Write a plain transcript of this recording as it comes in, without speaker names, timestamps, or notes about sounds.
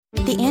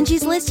The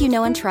Angie's List you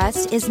know and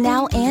trust is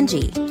now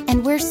Angie,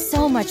 and we're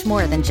so much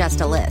more than just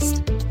a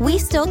list. We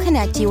still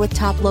connect you with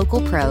top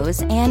local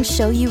pros and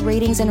show you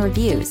ratings and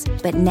reviews,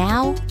 but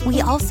now we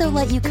also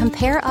let you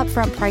compare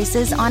upfront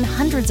prices on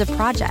hundreds of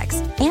projects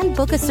and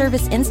book a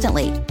service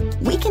instantly.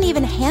 We can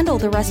even handle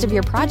the rest of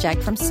your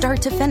project from start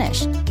to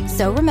finish.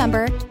 So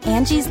remember,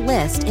 Angie's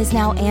List is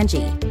now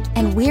Angie,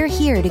 and we're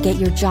here to get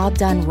your job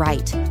done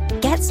right.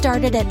 Get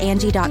started at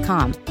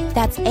Angie.com.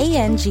 That's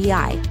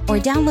ANGI, or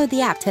download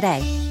the app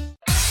today.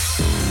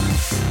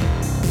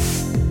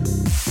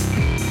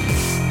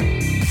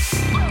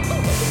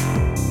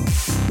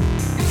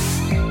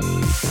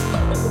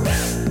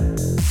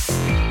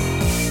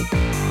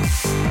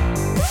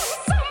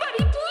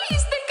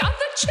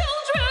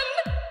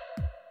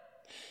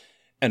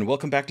 And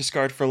welcome back to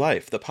Scarred for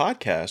Life, the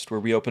podcast where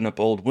we open up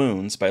old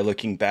wounds by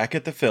looking back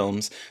at the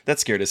films that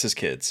scared us as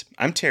kids.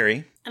 I'm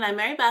Terry. And I'm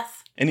Mary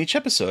Beth. In each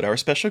episode, our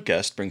special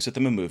guest brings with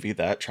them a movie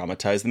that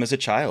traumatized them as a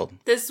child.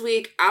 This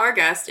week, our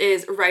guest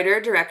is writer,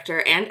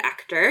 director, and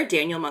actor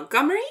Daniel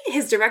Montgomery.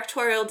 His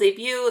directorial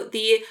debut,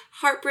 the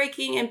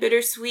heartbreaking and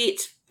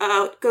bittersweet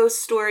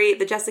ghost story,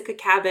 The Jessica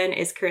Cabin,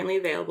 is currently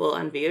available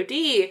on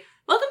VOD.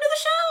 Welcome to the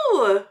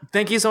show!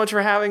 Thank you so much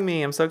for having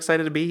me. I'm so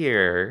excited to be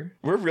here.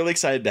 We're really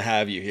excited to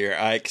have you here.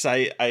 Because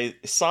I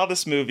saw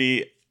this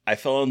movie, I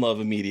fell in love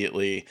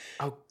immediately.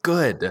 Oh,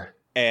 good.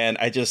 And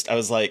I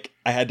was like,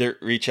 I had to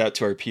reach out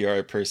to our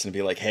PR person and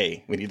be like,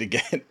 hey, we need to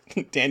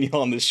get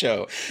Daniel on the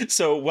show.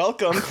 So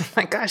welcome. Oh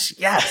my gosh,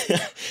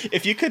 yes.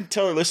 If you could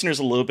tell our listeners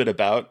a little bit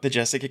about The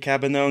Jessica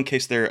Cabin, though, in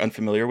case they're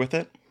unfamiliar with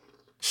it.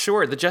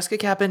 Sure. The Jessica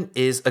Cabin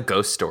is a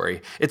ghost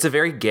story. It's a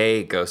very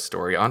gay ghost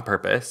story on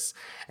purpose.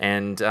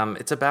 And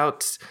it's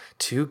about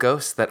two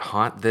ghosts that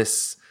haunt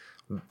this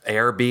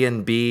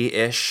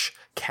Airbnb-ish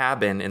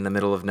cabin in the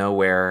middle of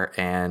nowhere.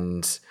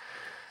 And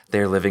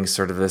they're living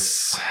sort of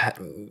this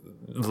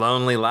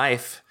lonely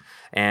life.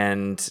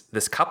 And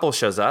this couple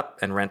shows up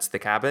and rents the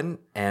cabin.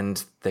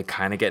 And they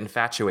kind of get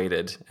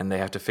infatuated. And they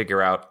have to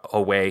figure out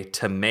a way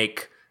to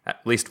make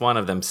at least one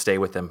of them stay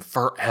with them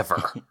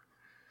forever.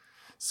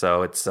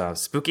 So it's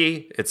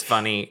spooky, it's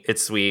funny,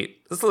 it's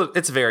sweet,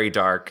 it's very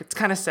dark, it's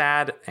kind of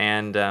sad,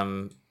 and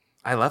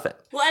I love it.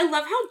 Well, I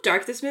love how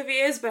dark this movie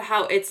is, but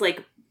how it's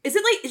like, is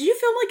it like, did you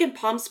film like in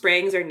Palm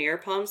Springs or near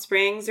Palm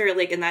Springs or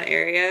like in that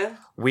area?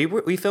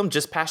 We filmed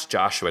just past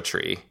Joshua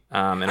Tree,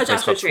 in a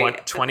place called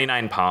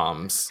 29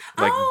 Palms.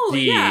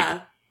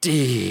 Like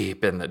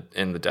deep in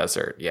the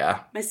desert,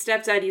 yeah. My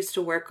stepdad used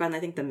to work on, I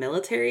think, the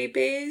military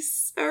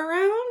base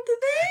around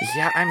there.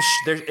 Yeah, I'm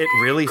sure. It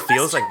really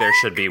feels like there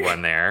should be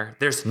one there.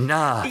 There's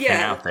nothing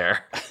out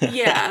there.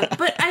 Yeah,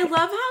 but I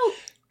love how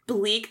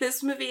bleak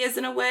this movie is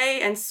in a way,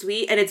 and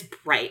sweet, and it's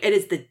bright. It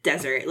is the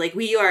desert. Like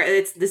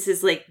this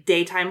is like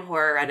daytime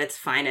horror at its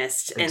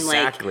finest, and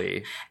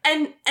exactly.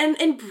 And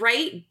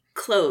bright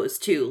clothes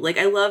too. Like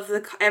I love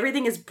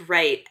everything is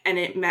bright, and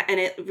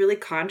it really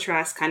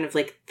contrasts kind of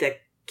like the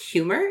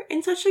humor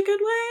in such a good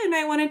way, and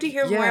I wanted to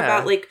hear more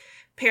about like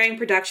pairing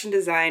production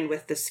design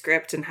with the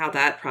script and how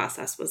that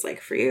process was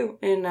like for you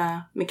in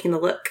making the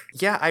look.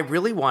 Yeah, I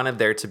really wanted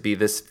there to be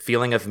this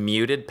feeling of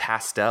muted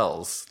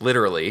pastels,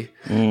 literally.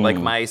 Like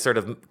my sort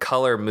of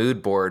color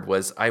mood board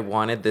was I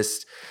wanted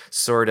this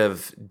sort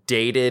of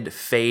dated,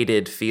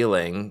 faded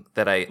feeling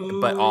that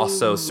but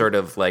also sort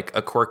of like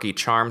a quirky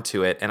charm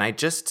to it, and I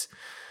just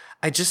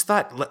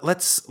thought,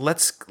 let's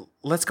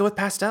go with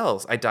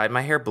pastels. I dyed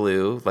my hair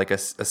blue, like a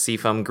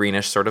seafoam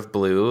greenish sort of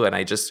blue, and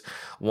I just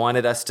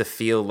wanted us to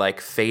feel like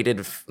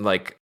faded,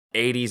 like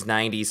 80s,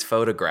 90s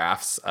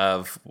photographs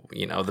of,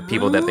 the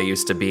people that they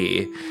used to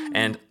be.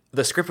 And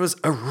the script was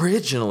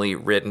originally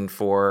written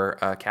for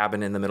a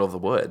cabin in the middle of the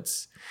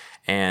woods.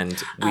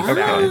 And we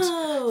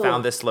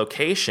found this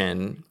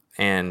location.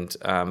 And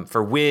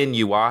for when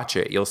you watch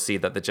it, you'll see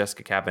that the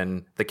Jessica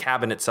Cabin, the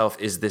cabin itself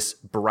is this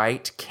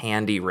bright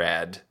candy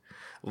red,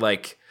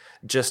 like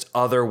just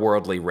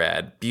otherworldly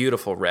red,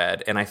 beautiful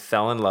red. And I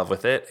fell in love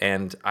with it,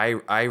 and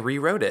I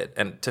rewrote it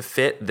and to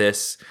fit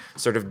this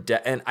sort of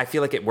and I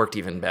feel like it worked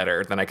even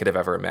better than I could have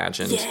ever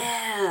imagined.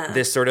 Yeah.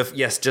 This sort of,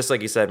 yes, just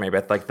like you said, Mary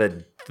Beth, like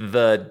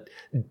the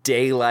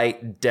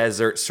daylight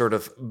desert sort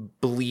of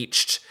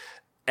bleached,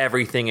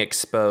 everything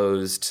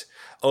exposed,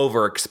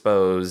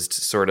 overexposed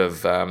sort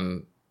of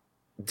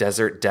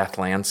desert death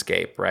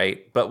landscape,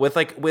 right? But with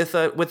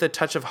a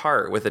touch of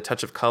heart, with a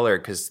touch of color,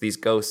 because these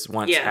ghosts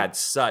once had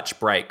such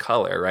bright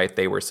color, right?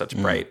 They were such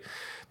bright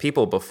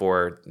people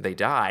before they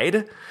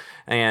died,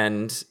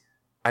 and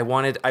I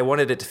wanted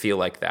it to feel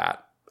like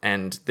that.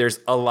 And there's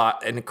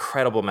an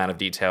incredible amount of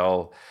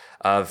detail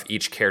of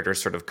each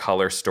character's sort of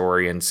color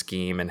story and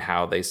scheme and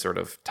how they sort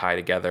of tie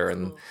together,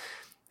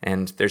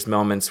 and there's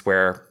moments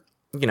where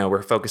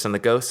we're focused on the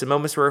ghosts and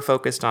moments where we're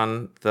focused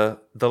on the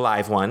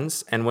live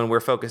ones. And when we're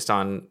focused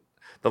on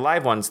the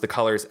live ones, the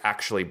color's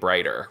actually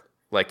brighter,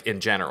 like in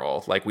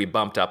general. Like we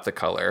bumped up the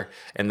color.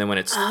 And then when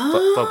it's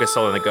focused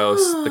on the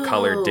ghosts, the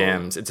color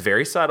dims. It's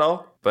very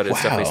subtle, but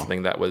it's definitely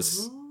something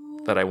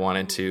that I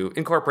wanted to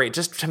incorporate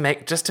just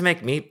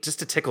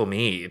to tickle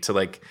me, to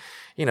like,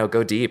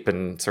 go deep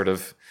and sort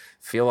of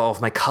feel all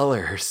of my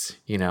colors,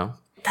 you know?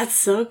 That's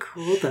so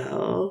cool,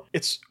 though.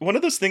 It's one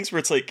of those things where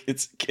it's like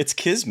it's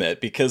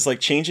kismet, because like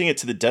changing it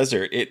to the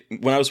desert,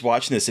 when I was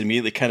watching this, it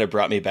immediately kind of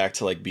brought me back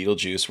to like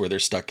Beetlejuice, where they're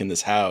stuck in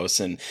this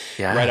house, and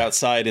right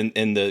outside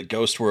in the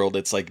ghost world,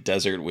 it's like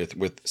desert with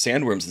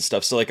sandworms and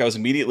stuff. So like I was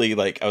immediately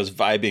like I was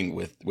vibing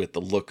with the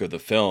look of the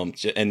film,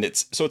 and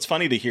it's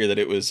funny to hear that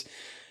it was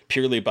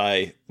purely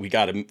by we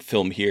got to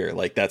film here.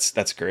 Like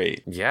that's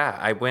great. Yeah,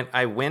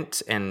 I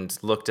went and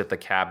looked at the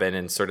cabin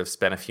and sort of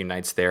spent a few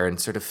nights there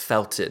and sort of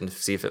felt it and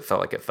see if it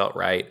felt like it felt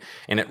right,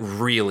 and it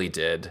really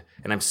did.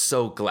 And I'm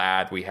so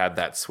glad we had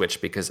that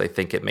switch, because I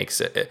think it makes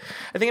it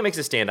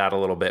stand out a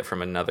little bit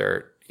from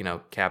another, you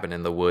know, cabin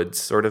in the woods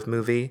sort of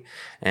movie.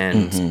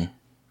 And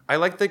I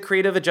like the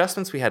creative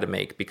adjustments we had to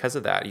make because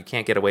of that. You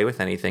can't get away with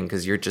anything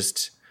because you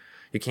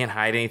can't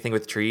hide anything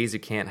with trees,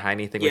 you can't hide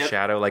anything with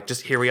shadow. Like,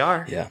 just here we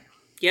are. Yeah.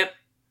 Yep.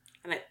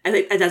 And I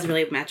think it does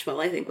really match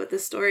well, I think, with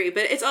this story.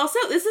 But it's also,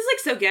 this is like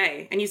so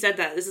gay. And you said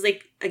that. This is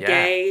like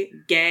a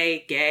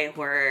gay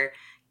horror,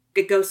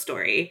 a ghost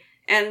story.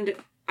 And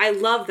I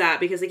love that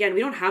because, again,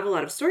 we don't have a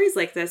lot of stories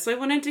like this. So I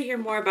wanted to hear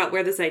more about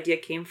where this idea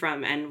came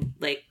from. And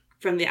like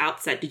from the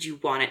outset, did you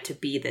want it to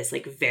be this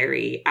like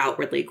very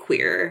outwardly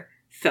queer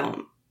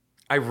film?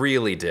 I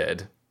really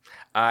did.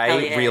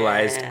 I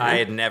realized I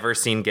had never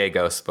seen gay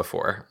ghosts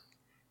before.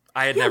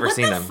 I had never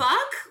seen them. What the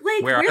fuck?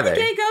 Like, where are the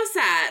gay ghosts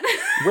at?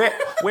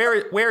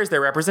 where is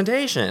their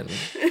representation?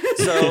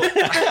 So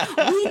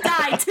we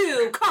die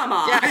too. Come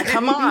on. Yeah,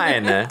 come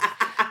on.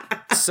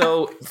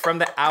 So from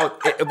the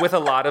with a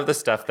lot of the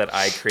stuff that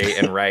I create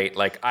and write,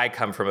 like I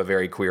come from a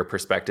very queer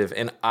perspective,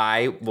 and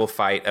I will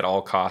fight at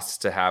all costs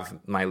to have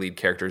my lead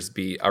characters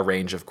be a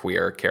range of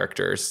queer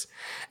characters.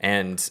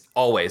 And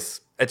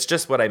always, it's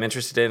just what I'm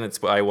interested in.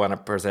 It's what I want to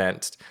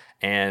present.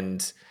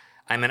 And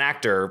I'm an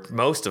actor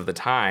most of the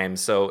time.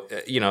 So,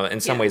 you know, in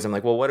some ways I'm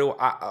like, well,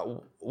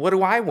 what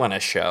do I want to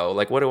show?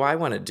 Like, what do I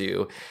want to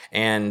do?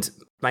 And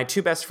my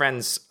two best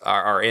friends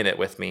are in it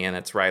with me, and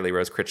it's Riley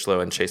Rose Critchlow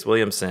and Chase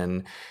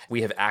Williamson.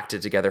 We have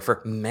acted together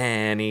for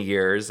many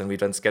years, and we've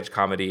done sketch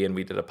comedy, and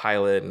we did a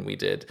pilot, and we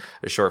did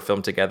a short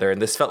film together.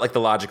 And this felt like the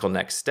logical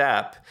next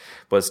step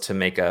was to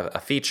make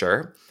a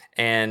feature.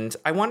 And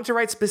I wanted to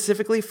write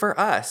specifically for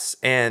us.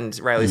 And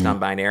Riley's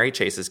non-binary,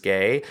 Chase is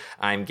gay,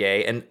 I'm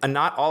gay. And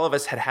not all of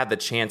us had the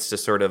chance to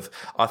sort of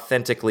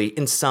authentically,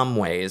 in some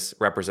ways,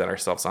 represent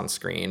ourselves on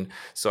screen.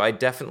 So I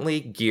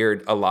definitely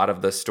geared a lot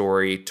of the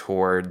story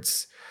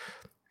towards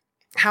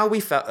how we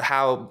felt,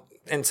 how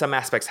in some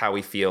aspects how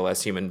we feel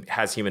as human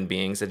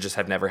beings, and just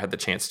have never had the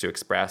chance to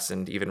express.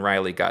 And even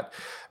Riley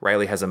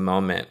has a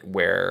moment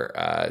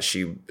where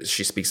she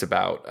speaks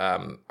about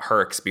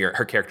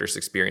her character's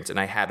experience, and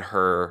I had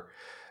her.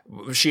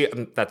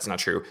 That's not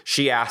true.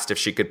 She asked if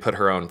she could put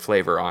her own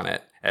flavor on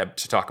it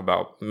to talk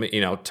about,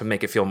 you know, to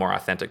make it feel more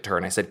authentic to her.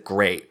 And I said,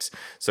 great.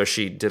 So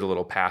she did a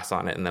little pass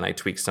on it, and then I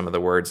tweaked some of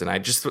the words, and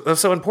it was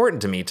so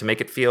important to me to make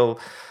it feel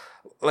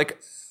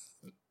like,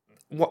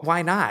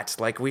 why not?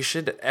 Like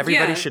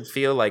everybody should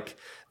feel like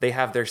they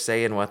have their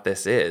say in what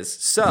this is.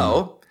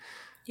 So,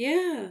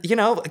 you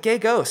know, gay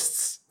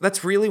ghosts.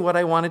 That's really what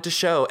I wanted to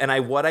show.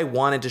 And what I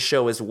wanted to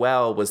show as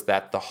well was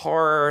that the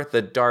horror,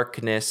 the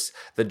darkness,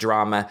 the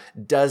drama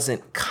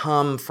doesn't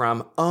come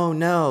from, oh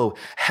no,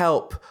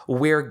 help,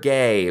 we're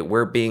gay,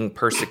 we're being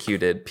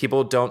persecuted,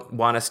 people don't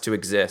want us to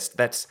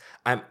exist.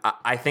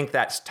 I think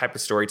that type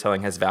of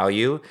storytelling has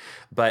value.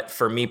 But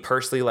for me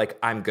personally, like,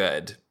 I'm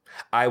good.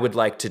 I would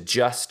like to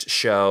just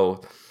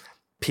show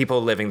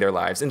people living their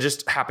lives, and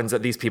just happens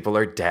that these people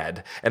are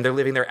dead and they're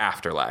living their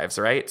afterlives,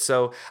 right?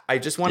 So I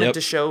just wanted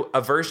to show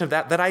a version of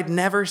that I'd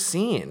never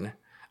seen.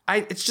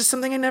 It's just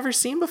something I'd never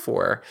seen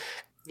before.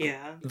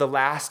 Yeah. The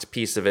last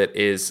piece of it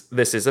is,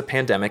 this is a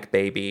pandemic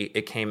baby.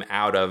 It came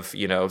out of,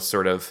 you know,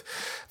 sort of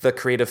the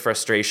creative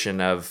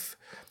frustration of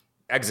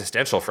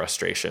existential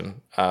frustration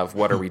of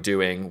what are we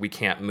doing? We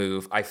can't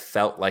move. I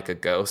felt like a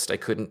ghost. I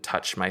couldn't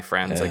touch my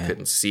friends. I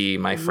couldn't see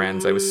my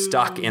friends. I was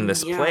stuck in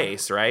this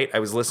place, right? I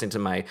was listening to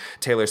my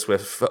Taylor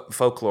Swift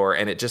folklore,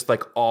 and it just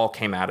like all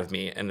came out of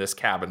me in this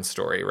cabin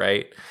story,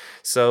 right?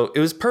 So it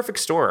was perfect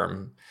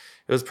storm.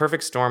 It was a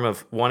perfect storm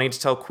of wanting to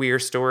tell queer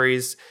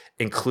stories,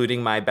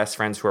 including my best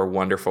friends who are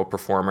wonderful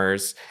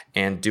performers,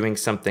 and doing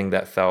something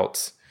that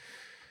felt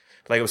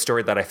like a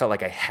story that I felt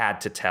like I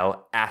had to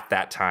tell at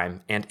that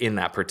time and in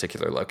that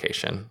particular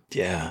location.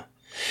 Yeah.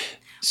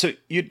 So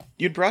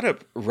you'd brought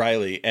up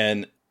Riley,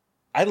 and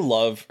I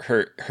love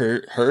her.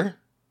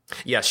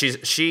 Yeah,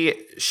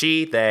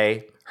 she,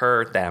 they,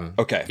 her, them.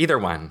 Okay. Either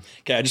one.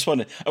 Okay,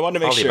 I wanted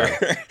to make sure.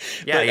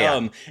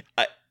 Yeah.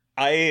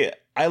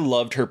 I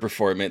loved her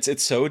performance.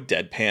 It's so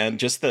deadpan.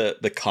 Just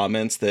the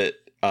comments that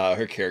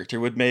her character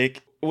would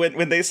make.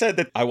 When they said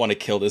that I want to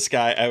kill this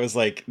guy, I was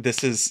like,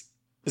 this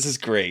is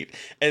great.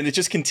 And it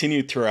just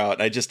continued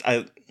throughout.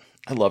 I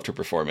loved her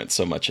performance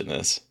so much in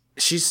this.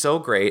 She's so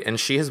great. And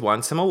she has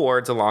won some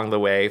awards along the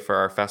way for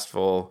our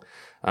festival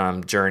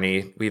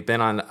journey. We've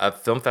been on a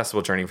film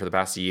festival journey for the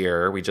past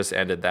year. We just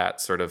ended that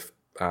sort of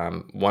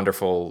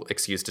wonderful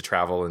excuse to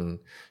travel and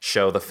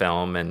show the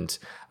film. And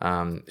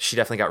she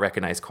definitely got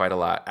recognized quite a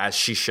lot, as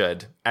she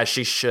should.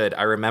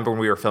 I remember when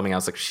we were filming, I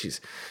was like, she's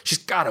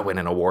got to win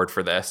an award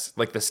for this.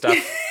 Like the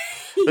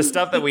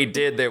stuff that we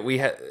did, that we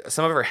had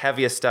some of her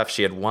heaviest stuff.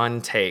 She had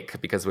one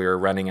take because we were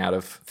running out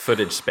of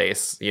footage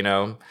space, you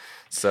know?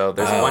 So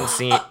there's one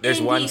scene. There's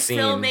one scene.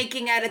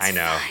 Filmmaking at its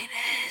finest.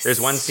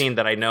 There's one scene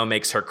that I know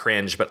makes her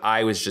cringe, but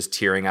I was just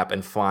tearing up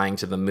and flying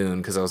to the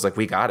moon because I was like,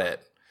 we got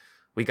it.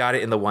 We got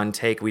it in the one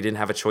take. We didn't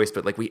have a choice,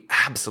 but like we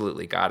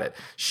absolutely got it.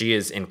 She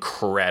is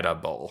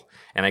incredible.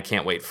 And I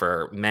can't wait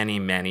for many,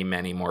 many,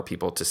 many more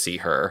people to see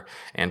her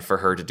and for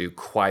her to do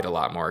quite a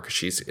lot more because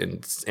she's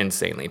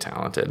insanely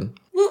talented.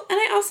 Well, and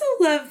I also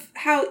love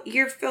how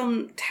your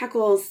film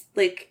tackles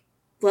like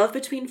love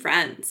between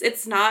friends.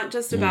 It's not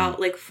just about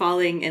like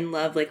falling in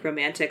love, like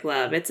romantic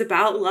love. It's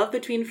about love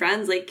between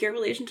friends. Like your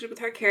relationship with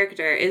her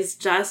character is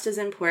just as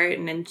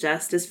important and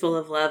just as full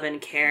of love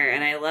and care.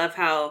 And I love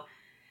how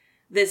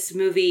this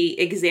movie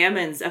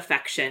examines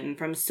affection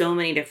from so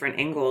many different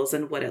angles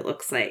and what it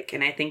looks like.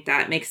 And I think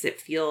that makes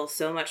it feel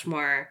so much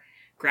more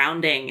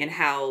grounding, and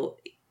how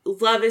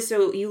love is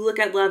so, you look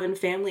at love and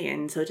family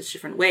in so just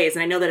different ways.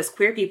 And I know that as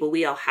queer people,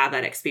 we all have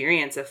that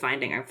experience of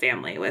finding our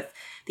family with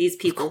these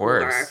people who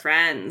are our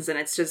friends. And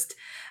it's just,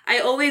 I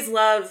always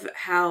love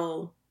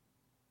how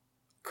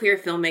queer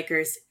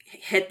filmmakers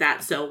hit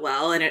that so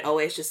well. And it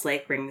always just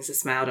like brings a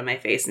smile to my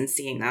face and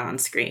seeing that on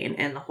screen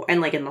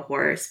and like in the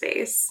horror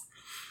space.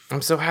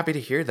 I'm so happy to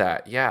hear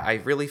that. Yeah, I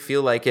really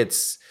feel like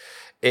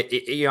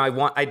you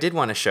know, I did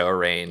want to show a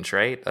range,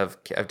 right, of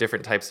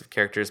different types of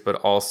characters, but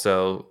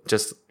also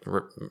just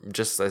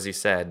as you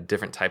said,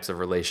 different types of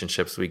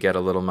relationships. We get a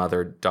little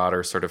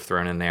mother-daughter sort of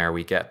thrown in there.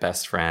 We get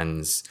best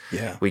friends.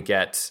 Yeah. We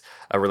get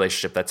a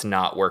relationship that's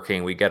not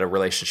working. We get a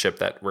relationship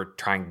that we're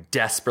trying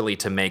desperately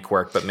to make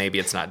work, but maybe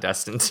it's not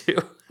destined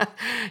to.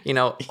 You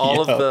know, all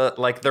of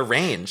the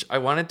range. I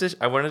wanted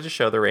to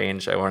show the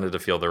range. I wanted to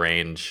feel the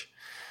range.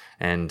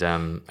 And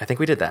I think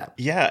we did that.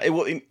 Yeah.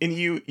 Well, and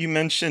you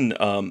mentioned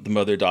the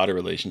mother-daughter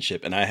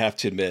relationship, and I have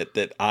to admit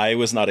that I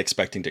was not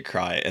expecting to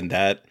cry. And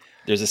that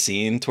there's a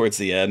scene towards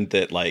the end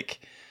that, like,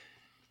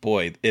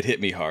 boy, it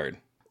hit me hard.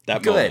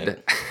 That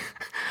moment.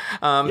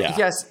 Yeah.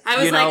 Yes.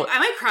 I was like,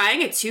 am I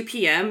crying at 2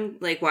 p.m.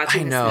 like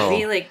watching this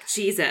movie? Like,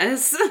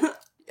 Jesus.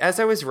 As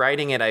I was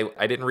writing it,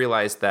 I didn't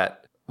realize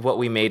that what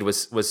we made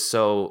was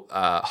so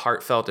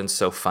heartfelt and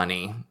so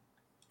funny.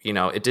 You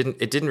know, it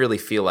didn't really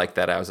feel like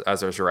that as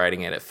I was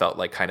writing it. It felt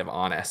like kind of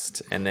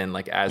honest. And then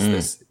like as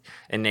this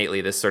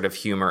innately this sort of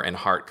humor and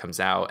heart comes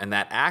out. And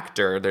that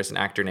actor, there's an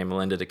actor named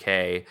Melinda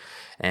Decay,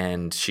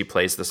 and she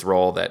plays this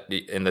role that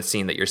in the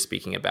scene that you're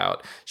speaking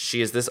about.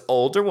 She is this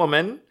older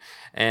woman,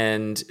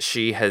 and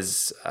she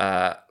has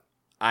I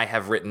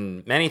have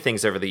written many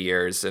things over the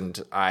years,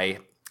 and I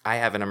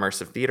have an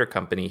immersive theater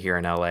company here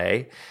in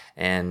LA,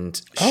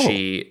 and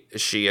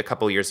she a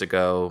couple years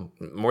ago,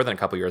 more than a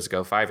couple years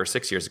ago, 5 or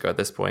 6 years ago at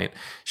this point,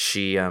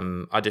 she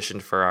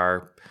auditioned for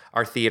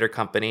our theater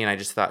company, and I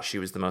just thought she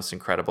was the most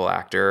incredible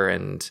actor,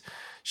 and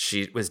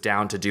she was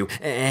down to do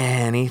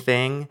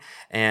anything,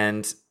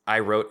 and I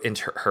wrote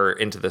her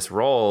into this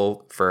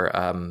role for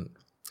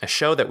a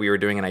show that we were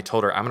doing, and I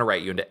told her, I'm going to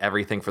write you into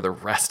everything for the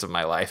rest of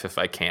my life if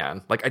I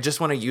can. Like, I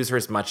just want to use her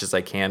as much as I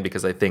can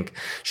because I think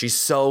she's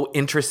so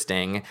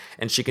interesting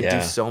and she can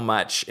do so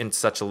much in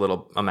such a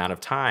little amount of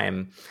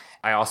time.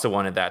 I also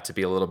wanted that to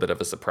be a little bit of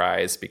a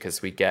surprise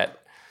because we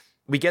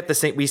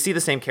see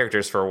the same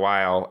characters for a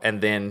while,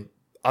 and then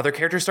other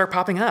characters start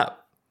popping up.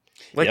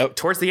 Like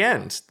towards the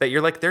end, that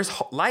you're like, there's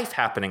life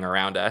happening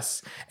around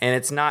us, and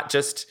it's not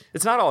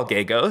all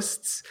gay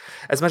ghosts.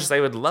 As much as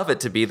I would love it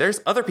to be, there's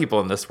other people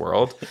in this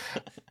world,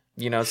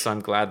 you know. So I'm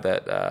glad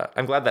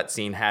that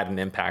scene had an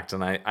impact,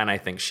 and I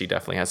think she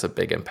definitely has a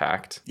big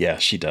impact. Yeah,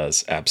 she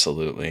does,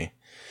 absolutely.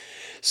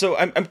 So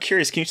I'm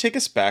curious, can you take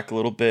us back a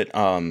little bit?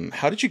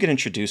 How did you get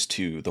introduced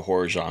to the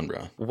horror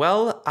genre?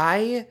 Well,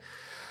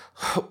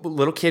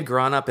 little kid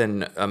growing up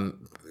in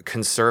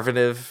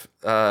conservative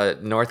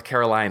North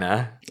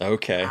Carolina.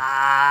 Okay.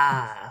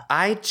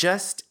 I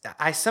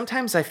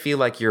sometimes I feel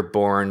like you're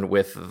born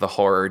with the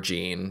horror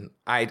gene.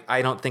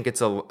 I don't think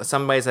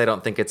some ways I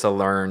don't think it's a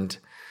learned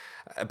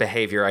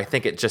behavior. I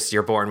think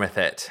you're born with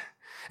it.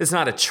 It's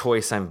not a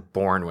choice. I'm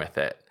born with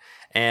it.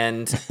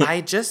 And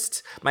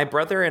my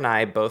brother and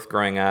I, both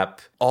growing up,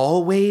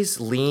 always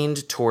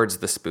leaned towards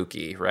the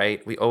spooky,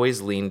 right? We always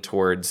leaned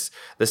towards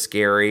the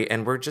scary,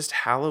 and we're just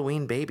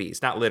Halloween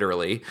babies. Not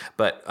literally,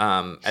 but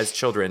as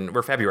children,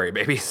 we're February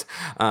babies.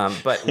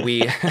 But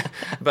we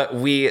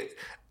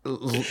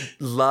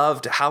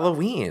loved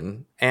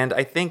Halloween. And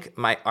I think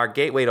our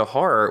gateway to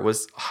horror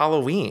was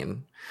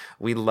Halloween.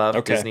 We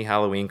loved Disney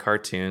Halloween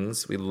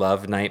cartoons. We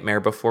loved Nightmare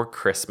Before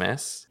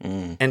Christmas.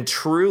 And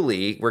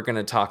truly, we're going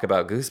to talk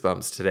about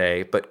Goosebumps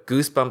today, but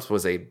Goosebumps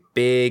was a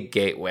big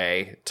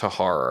gateway to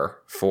horror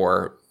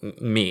for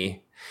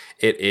me.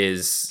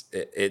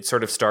 It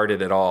sort of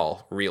started it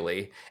all,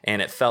 really.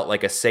 And it felt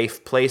like a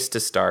safe place to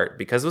start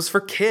because it was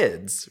for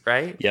kids,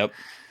 right? Yep.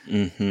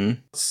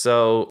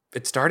 So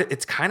it's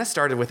kind of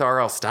started with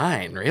R.L.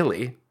 Stine,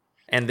 really.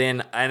 And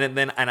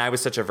I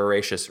was such a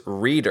voracious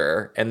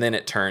reader, and then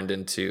it turned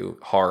into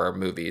horror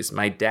movies.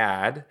 My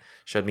dad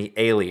showed me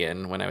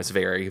Alien when I was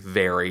very,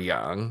 very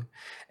young.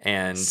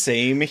 And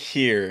same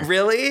here.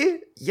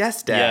 Really?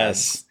 Yes, Dad.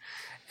 Yes.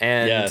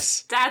 And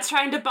yes. Dad's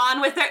trying to bond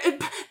with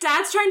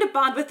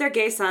their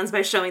gay sons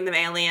by showing them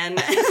Alien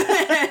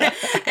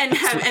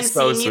and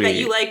so seeing that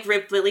you like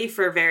Rip Lily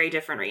for very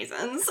different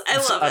reasons. I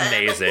love it.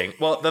 Amazing.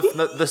 Well,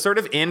 the sort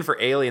of in for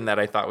Alien that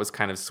I thought was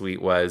kind of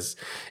sweet was,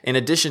 in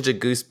addition to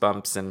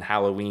Goosebumps and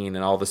Halloween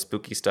and all the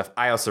spooky stuff,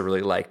 I also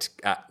really liked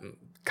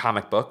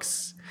comic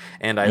books.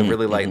 And I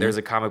really liked, there's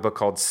a comic book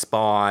called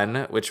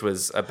Spawn, which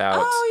was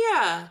about... Oh,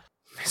 yeah.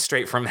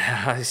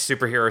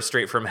 Superhero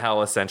straight from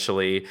hell,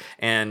 essentially.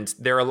 And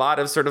there are a lot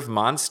of sort of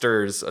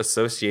monsters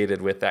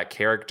associated with that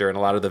character, and a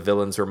lot of the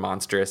villains were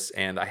monstrous.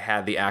 And I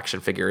had the action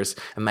figures,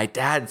 and my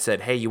dad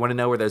said, "Hey, you want to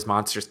know where those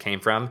monsters came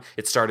from?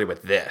 It started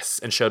with this,"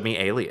 and showed me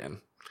Alien.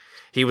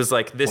 He was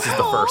like, "This is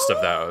the first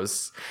of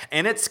those,"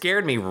 and it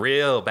scared me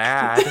real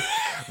bad.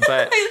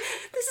 But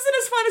this isn't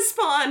as fun as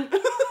Spawn.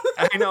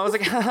 I know. I was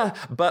like,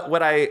 but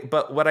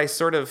what I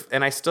sort of,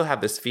 and I still have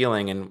this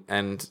feeling,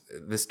 and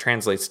this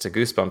translates to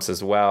Goosebumps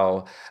as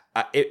well.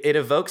 It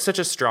evokes such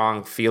a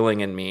strong feeling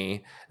in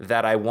me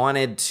that I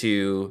wanted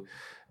to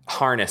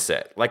harness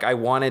it. Like, I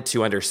wanted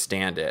to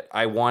understand it.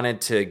 I wanted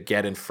to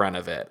get in front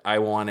of it. I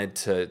wanted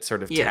to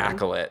sort of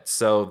tackle it.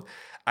 So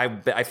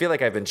I feel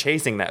like I've been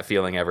chasing that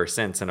feeling ever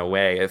since, in a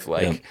way. If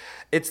like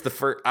it's the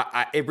first,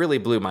 it really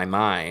blew my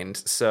mind.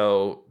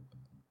 So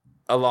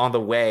along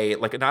the way,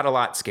 like, not a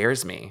lot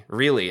scares me.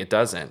 Really, it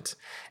doesn't.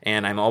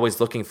 And I'm always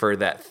looking for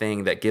that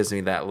thing that gives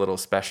me that little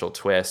special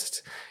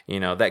twist. You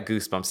know, that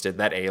Goosebumps did,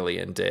 that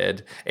Alien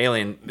did.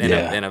 Alien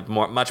in a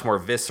much more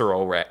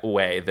visceral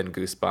way than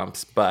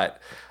Goosebumps.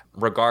 But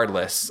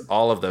regardless,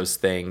 all of those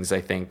things, I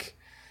think,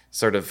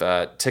 sort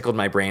of tickled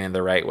my brain in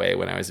the right way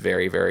when I was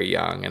very, very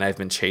young. And I've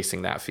been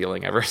chasing that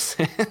feeling ever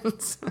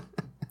since.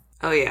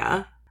 Oh,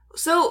 yeah.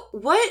 So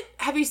what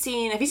have you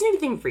seen? Have you seen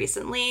anything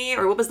recently?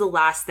 Or what was the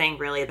last thing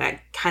really that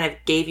kind of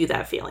gave you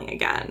that feeling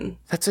again?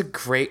 That's a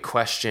great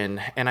question.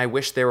 And I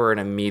wish there were an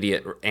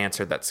immediate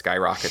answer that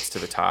skyrockets to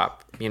the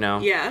top, you know?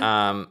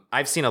 Yeah.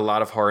 I've seen a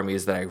lot of horror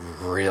movies that I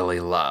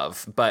really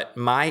love. But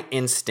my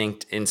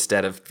instinct,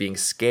 instead of being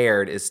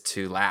scared, is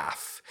to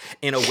laugh.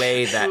 In a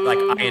way that, like,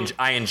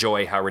 I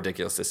enjoy how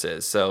ridiculous this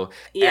is. So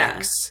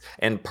X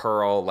and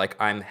Pearl, like,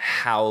 I'm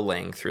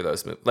howling through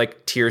those movies,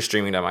 like tears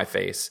streaming down my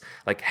face,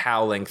 like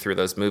howling through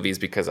those movies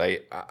because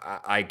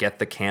I get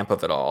the camp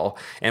of it all.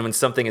 And when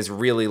something is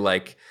really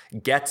like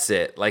gets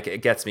it, like,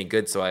 it gets me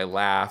good, so I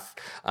laugh.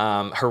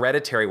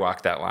 Hereditary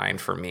walked that line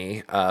for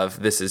me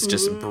of this is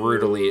just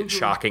brutally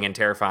shocking and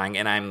terrifying,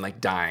 and I'm like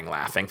dying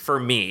laughing. For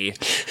me,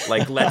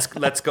 like, let's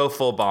go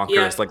full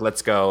bonkers, like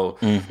let's go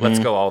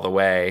all the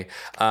way.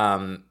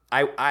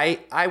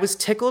 I was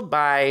tickled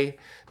by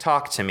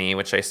Talk to Me,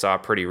 which I saw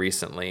pretty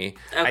recently.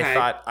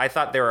 Okay. I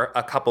thought there were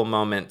a couple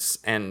moments,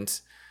 and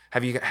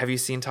have you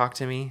seen Talk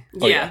to Me?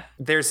 Yeah.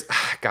 There's,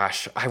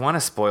 gosh, I want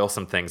to spoil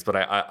some things, but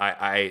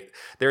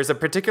there's a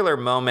particular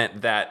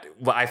moment that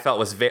I felt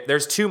was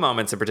there's two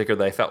moments in particular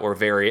that I felt were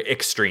very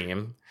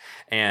extreme,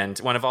 and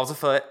one involves a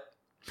foot,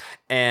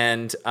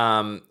 and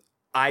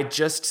I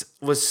just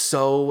was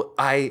so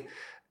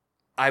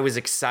I was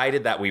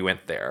excited that we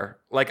went there.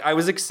 Like, I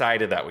was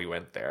excited that we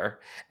went there.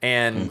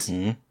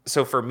 And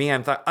so for me,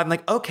 I'm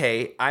like,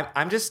 okay,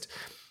 I'm just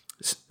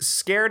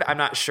scared. I'm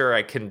not sure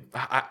I can,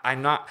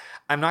 I'm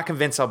not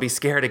convinced I'll be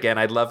scared again.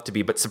 I'd love to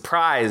be, but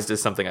surprised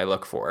is something I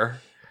look for.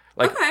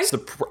 Like, okay.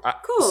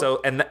 Cool. So,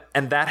 and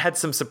that had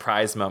some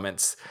surprise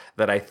moments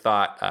that I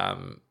thought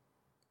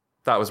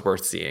was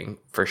worth seeing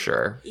for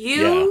sure.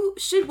 You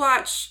should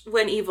watch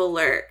When Evil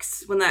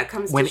Lurks when that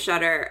comes to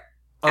Shudder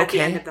at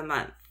the end of the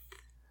month.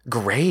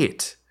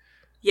 Great.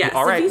 Yes.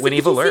 All right. When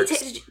Evil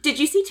Lurks. Did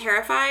you see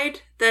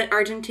Terrified, that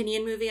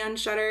Argentinian movie on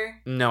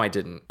Shudder? No, I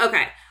didn't.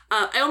 Okay.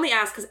 I only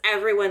ask because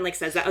everyone like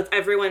says that.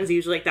 Everyone's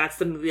usually like, that's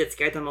the movie that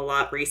scared them a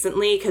lot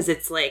recently, because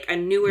it's like a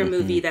newer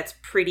movie that's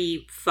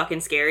pretty fucking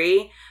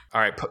scary.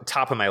 All right,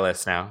 top of my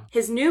list now.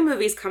 His new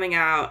movie's coming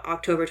out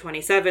October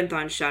 27th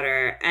on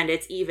Shudder, and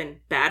it's even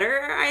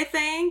better, I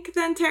think,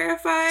 than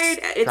Terrified.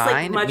 It's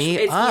like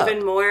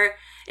even more.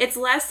 It's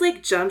less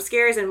like jump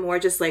scares and more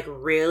just like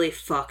really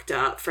fucked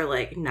up for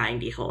like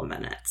 90 whole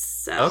minutes.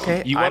 So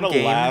okay, you want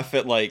to laugh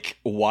at like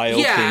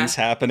wild things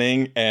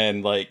happening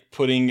and like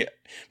putting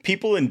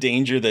people in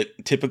danger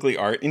that typically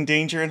aren't in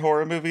danger in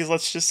horror movies,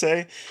 let's just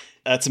say.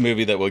 That's a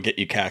movie that will get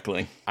you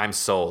cackling. I'm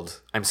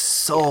sold.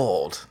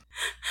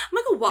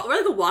 we're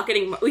like a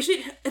walking. We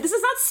should. This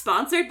is not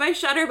sponsored by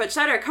Shudder, but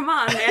Shudder, come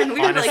on, man.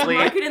 We're like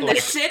marketing the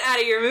shit out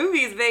of your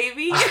movies,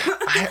 baby.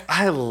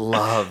 I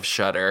love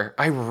Shudder.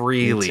 I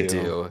really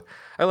do.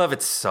 I love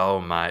it so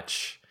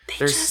much.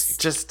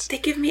 They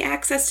give me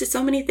access to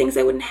so many things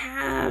I wouldn't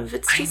have.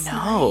 It's just I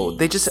know.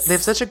 Nice. They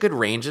have such a good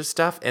range of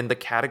stuff, and the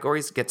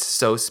categories get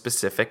so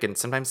specific, and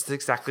sometimes it's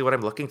exactly what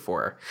I'm looking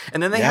for.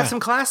 And then they have some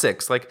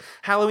classics, like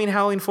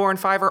Halloween 4 and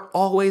 5 are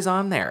always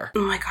on there.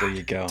 Oh my God. There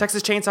you go.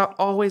 Texas Chainsaw,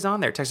 always on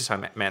there. Texas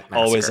Chainsaw Massacre.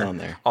 Always on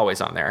there.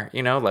 Always on there.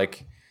 You know,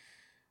 like,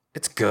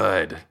 it's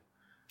good.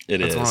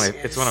 It's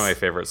one of my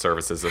favorite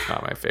services, if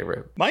not my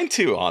favorite. Mine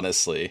too,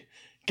 honestly.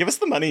 Give us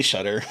the money,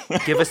 Shudder.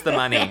 Give us the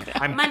money.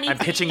 I'm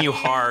pitching you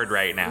hard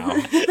right now.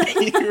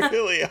 You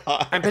really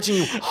are. I'm pitching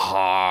you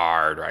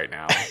hard right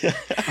now.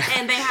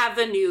 And they have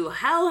the new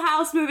Hell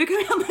House movie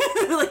coming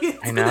out.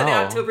 I know. The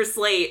October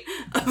slate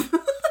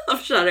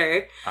of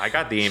Shudder. I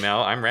got the email.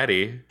 I'm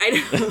ready. I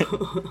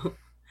know.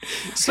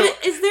 So,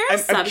 but is there a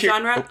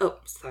subgenre?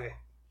 Sorry.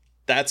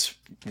 That's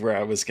where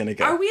I was going to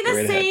go. Are we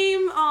the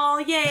same? Ahead.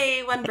 Oh,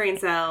 yay. One brain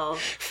cell.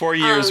 4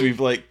 years we've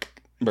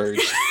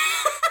merged.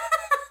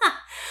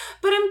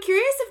 But I'm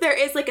curious if there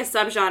is a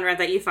subgenre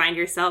that you find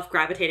yourself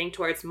gravitating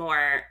towards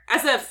more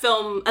as a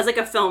film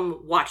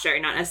watcher,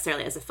 not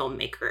necessarily as a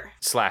filmmaker.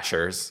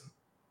 Slashers.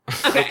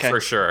 Okay.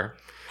 For sure.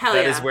 Hell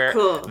yeah.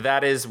 Cool.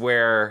 That is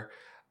where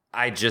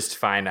I just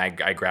find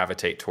I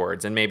gravitate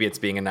towards. And maybe it's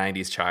being a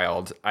 90s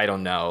child. I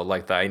don't know.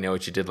 Like the I Know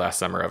What You Did Last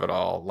Summer of it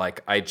all.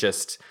 Like I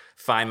just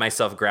find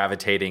myself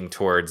gravitating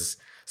towards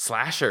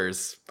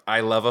slashers. I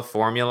love a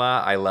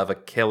formula. I love a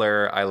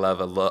killer. I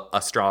love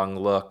a strong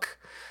look.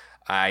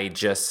 I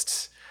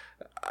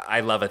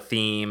love a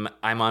theme.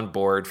 I'm on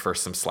board for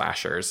some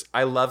slashers.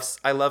 I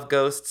love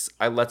ghosts.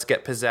 Let's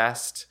get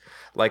possessed.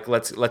 Like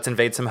let's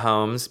invade some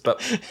homes.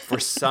 But for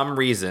some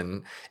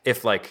reason,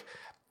 if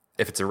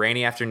it's a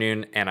rainy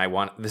afternoon and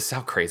this is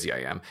how crazy I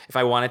am. If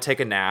I want to take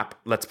a nap,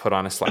 let's put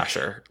on a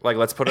slasher.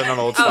 Let's put on an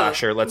old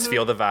slasher. Let's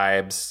feel the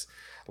vibes.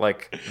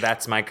 Like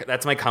that's my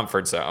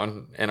comfort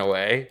zone in a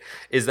way.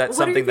 Is that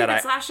something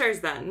that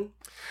slashers then?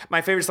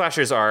 My favorite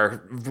slashers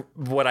are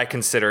what I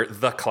consider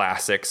the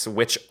classics,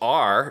 which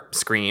are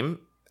Scream,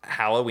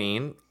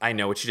 Halloween, I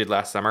Know What You Did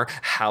Last Summer,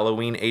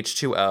 Halloween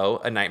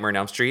H2O, A Nightmare on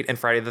Elm Street, and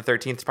Friday the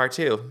 13th Part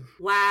 2.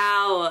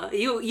 Wow.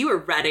 You were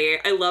ready.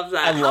 I love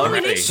that. I love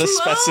it. The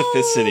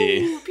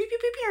specificity. Pew, pew,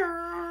 pew,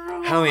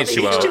 pew. Halloween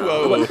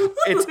H2O.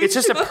 It's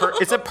just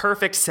it's a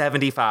perfect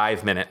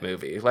 75-minute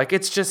movie. Like,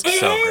 it's just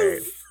so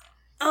great.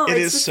 Oh, it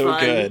is so fun.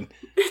 Good.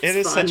 It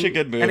is such a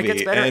good movie. And it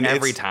gets better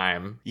every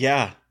time.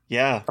 Yeah.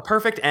 Yeah. A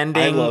perfect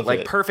ending,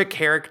 perfect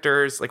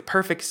characters,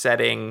 perfect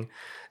setting,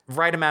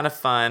 right amount of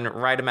fun,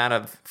 right amount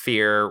of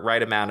fear,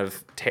 right amount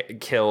of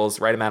kills,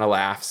 right amount of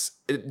laughs.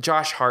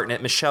 Josh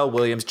Hartnett, Michelle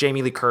Williams,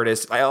 Jamie Lee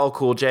Curtis, LL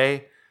Cool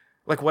J.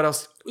 What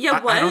else? Yeah,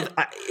 what?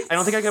 I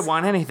don't think I could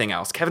want anything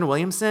else. Kevin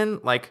Williamson,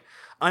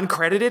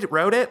 uncredited,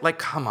 wrote it.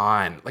 Come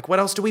on. What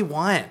else do we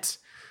want?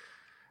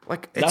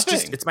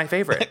 It's my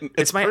favorite.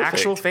 It's my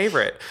actual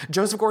favorite.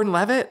 Joseph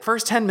Gordon-Levitt,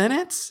 first 10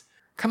 minutes?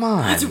 Come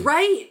on. That's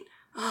right.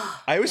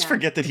 I always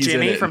forget that he's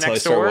Jimmy in it until I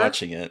start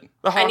watching it.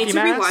 I need to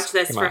rewatch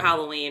this for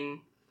Halloween.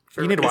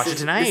 You need to watch it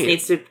tonight. I need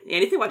to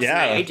watch it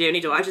tonight. I do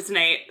need to watch it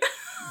tonight.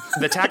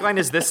 The tagline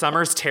is this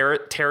summer's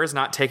Tara's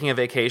not taking a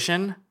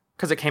vacation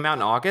because it came out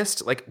in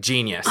August.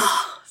 Genius.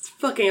 Oh, it's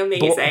fucking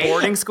amazing.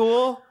 Boarding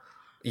school?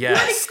 Yes.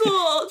 Boarding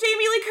school.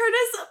 Jamie Lee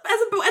Curtis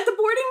at the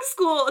boarding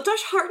school.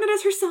 Josh Hartnett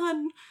as her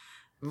son.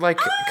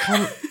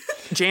 Come,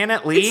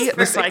 Janet Leigh,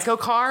 the psycho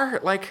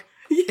car.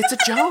 It's a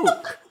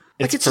joke.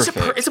 It's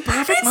a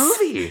perfect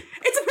movie.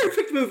 It's a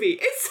perfect movie.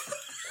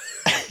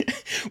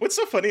 What's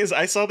so funny is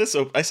I saw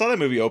that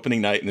movie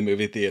opening night in the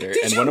movie theater,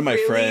 and one of my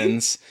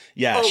friends,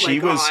 she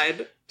was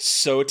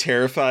so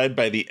terrified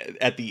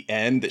at the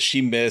end that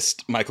she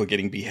missed Michael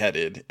getting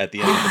beheaded at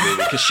the end of the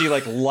movie because she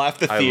left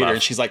the theater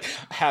and she's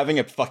having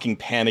a fucking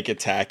panic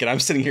attack, and I'm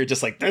sitting here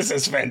just this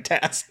is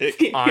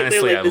fantastic.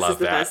 Honestly, I love that. This is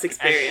the best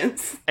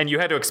experience. And you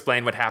had to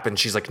explain what happened.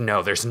 She's like,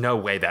 no, there's no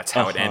way that's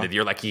how it ended.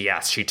 You're like,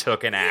 yes, she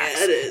took an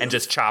axe and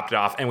just chopped it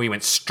off, and we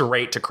went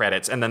straight to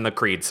credits, and then the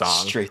Creed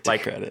song. Straight to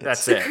credits.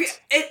 That's it.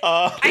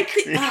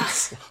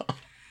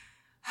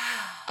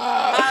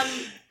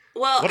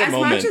 Well, as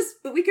much as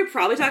we could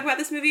probably talk about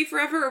this movie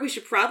forever, or we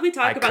should probably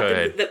talk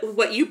about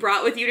what you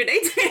brought with you today,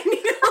 Daniel.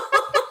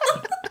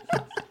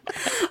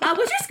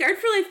 What's your Scarred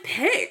for Life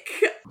pick?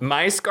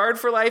 My Scarred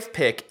for Life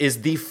pick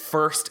is the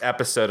first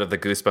episode of the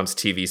Goosebumps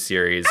TV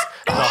series,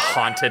 The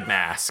Haunted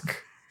Mask.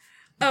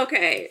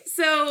 Okay,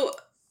 so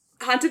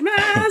Haunted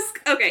Mask.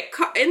 Okay,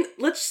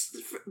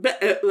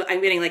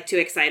 I'm getting too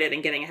excited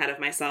and getting ahead of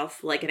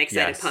myself, like an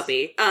excited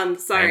puppy.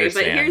 Sorry,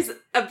 but here's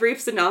a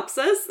brief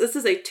synopsis. This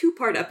is a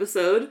 2-part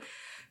episode.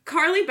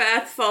 Carly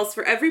Beth falls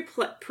for every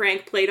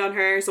prank played on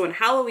her, so on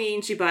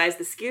Halloween she buys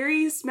the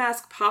scariest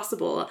mask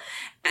possible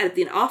at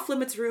an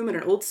off-limits room in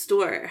an old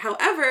store.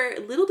 However,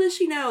 little does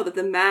she know that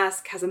the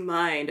mask has a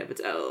mind of its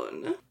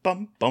own.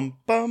 Bum bum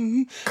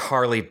bum.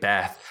 Carly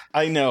Beth.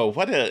 I know.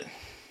 What a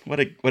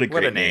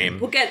great name.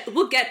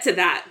 We'll get to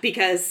that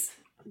because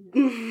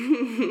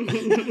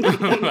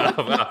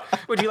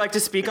Would you like to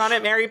speak on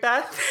it, Mary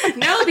Beth?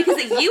 No,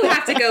 because you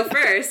have to go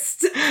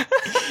first.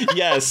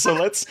 Yes, so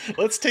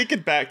let's take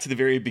it back to the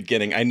very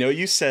beginning. I know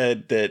you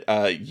said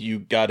that you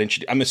got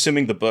introduced. I'm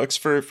assuming the books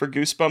for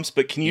Goosebumps,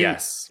 but can you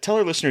tell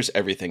our listeners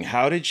everything?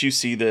 How did you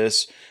see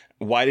this?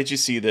 Why did you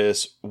see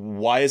this?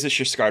 Why is this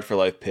your Scarred for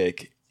Life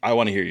pick? I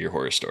want to hear your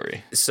horror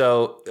story.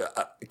 So,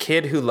 a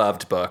kid who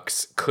loved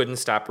books, couldn't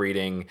stop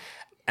reading.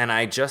 And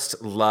I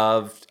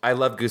love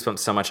Goosebumps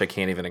so much I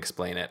can't even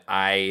explain it.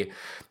 I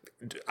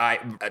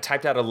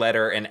typed out a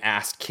letter and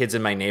asked kids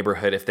in my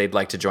neighborhood if they'd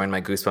like to join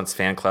my Goosebumps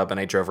fan club, and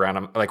I rode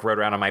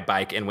around on my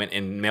bike and went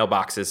in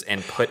mailboxes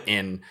and put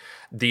in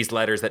these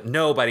letters that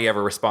nobody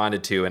ever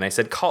responded to. And I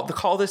said,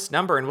 call this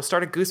number and we'll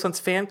start a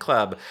Goosebumps fan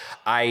club.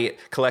 I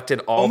collected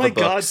all the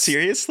books. Oh my God,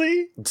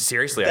 seriously?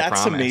 Seriously, I promise.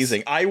 That's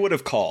amazing. I would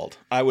have called.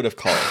 I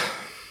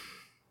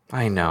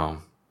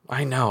know.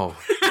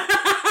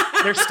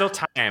 There's still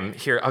time.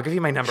 Here, I'll give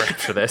you my number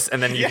after this,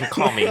 and then you can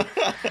call me.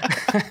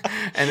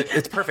 And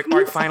it's perfect. All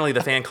right, finally,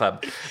 the fan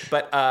club.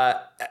 But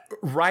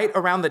right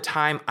around the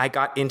time I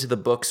got into the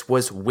books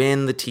was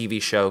when the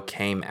TV show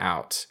came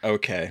out.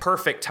 Okay.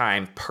 Perfect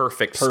time,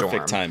 perfect storm.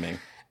 Perfect timing.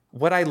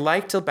 What I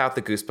liked about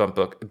the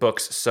Goosebumps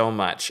books so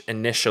much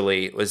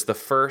initially was the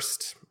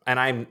first, and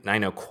I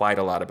know quite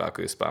a lot about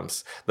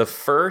Goosebumps, the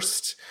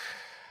first...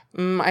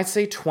 I'd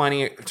say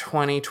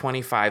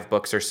 25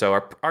 books or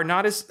so are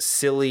not as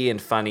silly and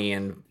funny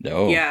and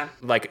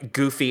like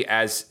goofy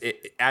as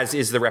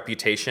is the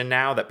reputation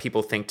now that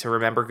people think to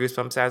remember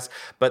Goosebumps as.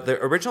 But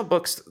the original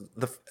books,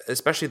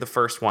 especially the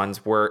first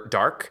ones, were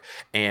dark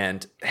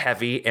and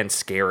heavy and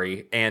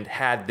scary and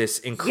had this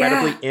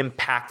incredibly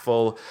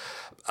impactful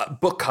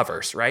book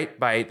covers, right,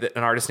 by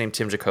an artist named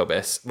Tim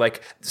Jacobus.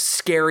 Like,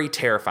 scary,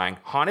 terrifying.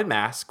 Haunted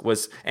Mask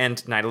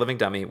and Night of Living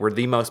Dummy were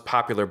the most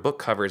popular book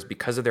covers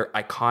because of their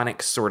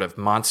iconic sort of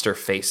monster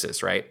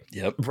faces, right?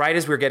 Yep. Right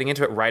as we were getting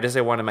into it, right as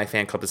I wanted my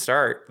fan club to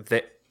start,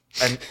 the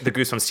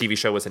Goosebumps TV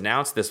show was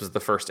announced. This was the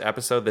first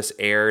episode. This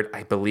aired,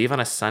 I believe, on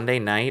a Sunday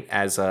night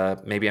as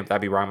maybe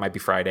that'd be wrong, might be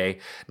Friday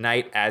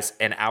night, as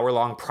an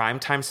hour-long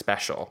primetime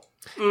special.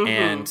 Mm-hmm.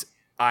 And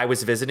I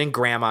was visiting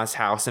Grandma's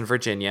house in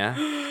Virginia,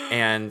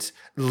 and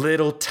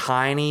little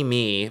tiny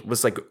me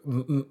was like,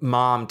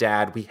 Mom,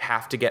 Dad, we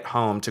have to get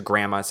home to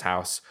Grandma's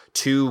house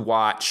to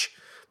watch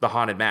The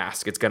Haunted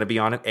Mask. It's going to be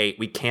on at 8.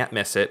 We can't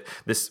miss it.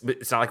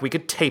 It's not like we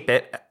could tape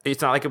it.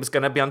 It's not like it was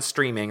going to be on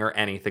streaming or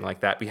anything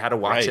like that. We had to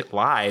watch it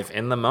live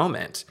in the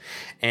moment.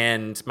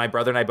 And my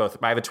brother and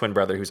I have a twin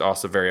brother who's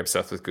also very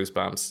obsessed with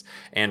Goosebumps,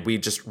 and we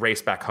just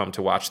raced back home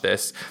to watch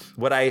this.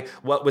 What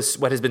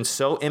has been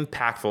so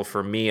impactful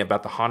for me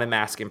about The Haunted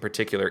Mask in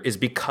particular is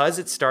because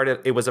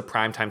it was a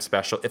primetime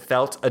special. It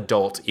felt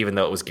adult, even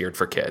though it was geared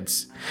for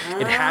kids.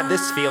 It had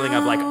this feeling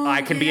of like,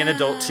 I can be an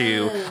adult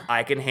too.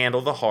 I can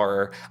handle the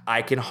horror.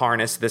 I can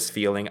harness this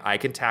feeling. I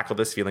can tackle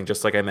this feeling,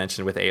 just like I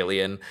mentioned with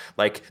Alien.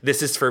 Like,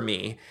 this is for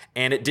me.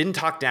 And it didn't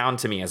talk down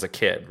to me as a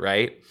kid,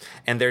 right?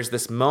 And there's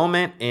this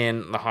moment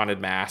in The Haunted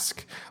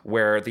Mask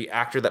where the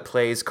actor that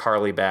plays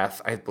Carly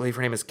Beth, I believe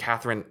her name is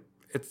Catherine,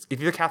 it's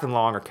either Catherine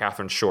Long or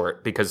Catherine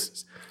Short,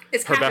 because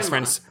it's her best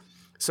friend's...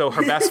 So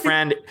her best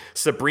friend,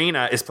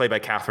 Sabrina, is played by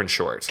Catherine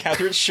Short.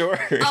 Catherine Short.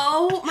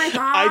 Oh, my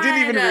God. I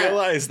didn't even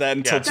realize that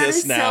until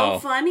just now. That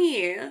is so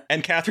funny.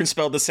 And Catherine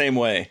spelled the same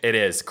way. It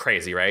is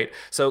crazy, right?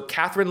 So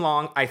Catherine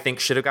Long, I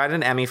think, should have gotten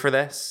an Emmy for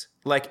this.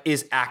 Like,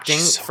 is acting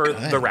for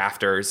the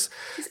rafters.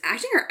 She's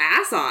acting her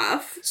ass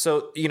off.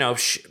 So,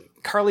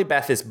 Carly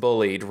Beth is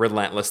bullied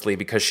relentlessly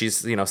because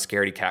she's,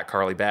 scaredy cat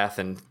Carly Beth,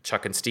 and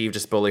Chuck and Steve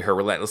just bully her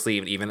relentlessly.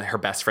 Even her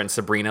best friend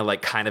Sabrina,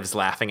 like, kind of is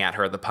laughing at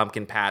her at the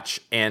pumpkin patch.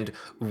 And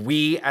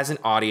we, as an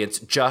audience,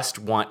 just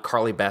want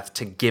Carly Beth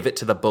to give it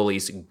to the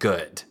bullies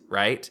good,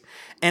 right?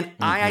 And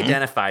I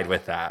identified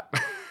with that.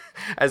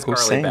 As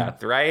Carly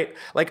Beth, right?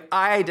 Like,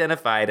 I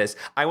identified as,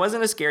 I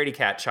wasn't a scaredy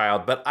cat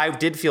child, but I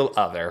did feel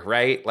other,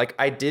 right? Like,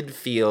 I did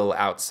feel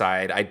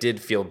outside. I did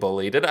feel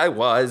bullied, and I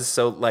was.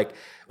 So, like,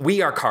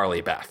 we are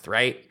Carly Beth,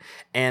 right?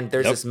 And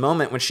there's this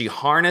moment when she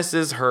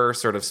harnesses her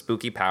sort of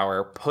spooky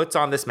power, puts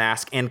on this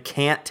mask, and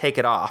can't take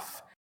it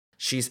off.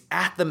 She's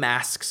at the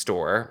mask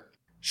store.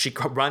 She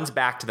runs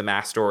back to the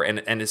mask store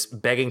and is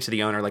begging to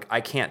the owner, like, I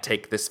can't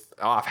take this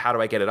off. How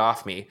do I get it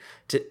off me?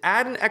 To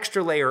add an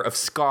extra layer of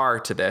scar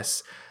to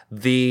this,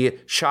 the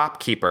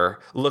shopkeeper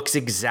looks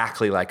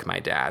exactly like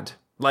my dad.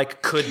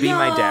 Like, could be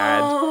my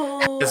dad.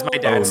 Has my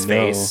dad's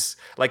face.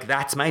 Like,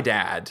 that's my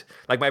dad.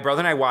 Like, my brother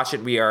and I watch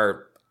it.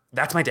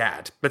 That's my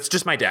dad. That's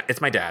just my dad. It's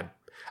my dad.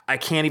 I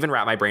can't even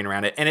wrap my brain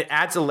around it. And it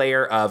adds a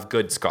layer of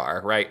good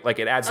scar, right? Like,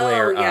 it adds a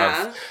layer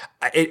of,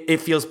 it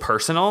feels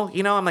personal,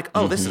 I'm like,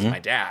 this is my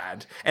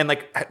dad. And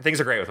like, things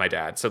are great with my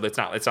dad. So it's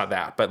not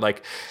that, but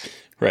like,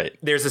 Right.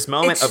 There's this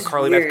moment It's of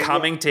Carly weird, Beth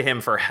coming to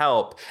him for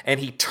help, and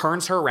he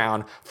turns her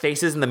around,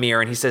 faces in the mirror,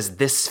 and he says,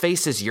 "This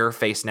face is your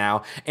face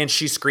now." And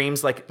she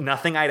screams like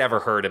nothing I'd ever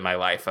heard in my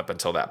life up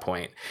until that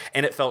point.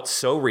 And it felt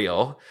so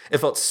real. It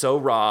felt so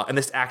raw. And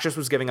this actress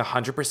was giving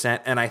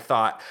 100%. And I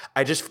thought,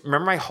 I just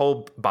remember my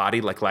whole body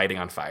like lighting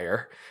on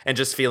fire and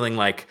just feeling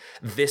like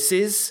this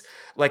is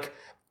like,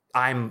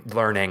 I'm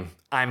learning.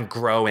 I'm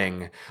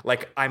growing.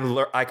 Like I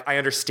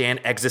understand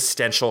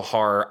existential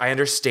horror. I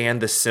understand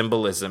the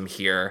symbolism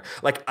here.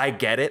 Like I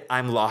get it.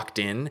 I'm locked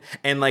in.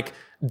 And like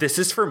this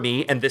is for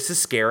me and this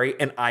is scary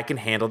and I can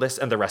handle this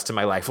and the rest of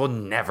my life will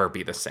never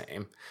be the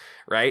same.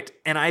 Right?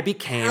 And I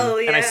became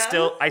and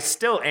I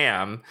still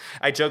am.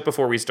 I joked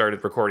before we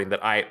started recording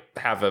that I'm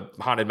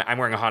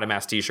wearing a Haunted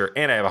Mask t-shirt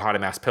and I have a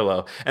Haunted Mask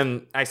pillow.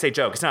 And I say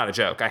joke, it's not a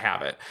joke. I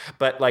have it.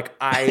 But like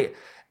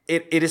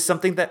It is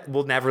something that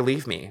will never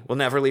leave me, will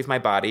never leave my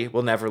body,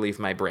 will never leave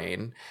my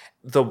brain.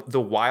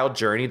 The wild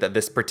journey that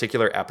this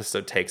particular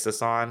episode takes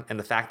us on, and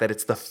the fact that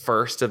it's the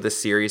first of the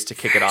series to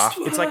kick it off,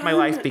 it's like my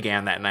life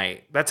began that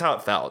night. That's how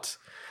it felt.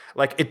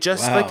 Like it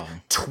just like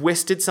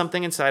twisted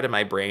something inside of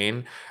my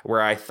brain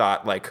where I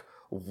thought like,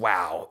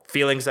 wow,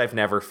 feelings I've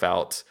never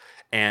felt,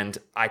 and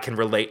I can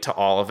relate to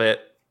all of it.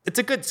 It's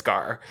a good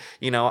scar.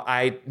 You know,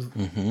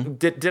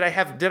 did I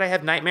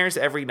have nightmares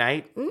every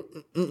night?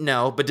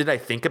 No, but did I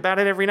think about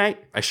it every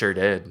night? I sure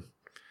did.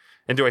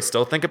 And do I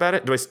still think about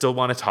it? Do I still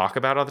want to talk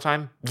about it all the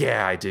time?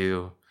 Yeah, I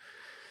do.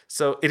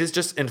 So it has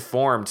just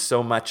informed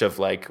so much of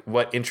like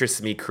what interests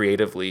me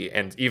creatively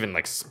and even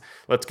like,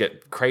 let's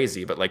get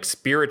crazy, but like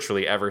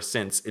spiritually ever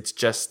since. It's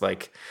just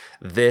like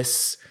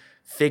this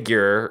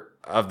figure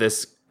of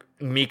this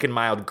meek and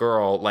mild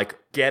girl, like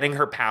getting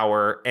her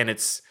power, and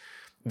it's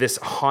this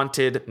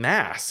haunted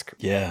mask.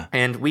 Yeah.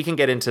 And we can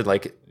get into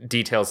like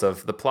details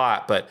of the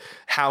plot, but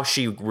how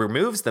she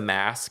removes the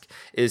mask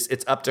is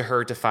it's up to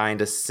her to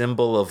find a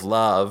symbol of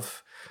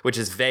love, which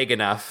is vague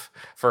enough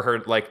for her,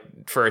 like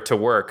for it to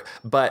work.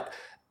 But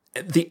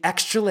the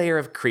extra layer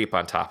of creep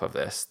on top of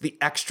this, the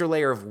extra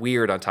layer of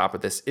weird on top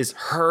of this is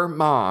her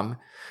mom.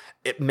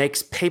 It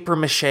makes paper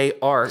mache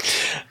art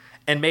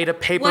and made a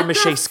paper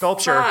mache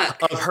sculpture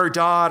of her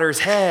daughter's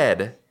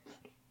head.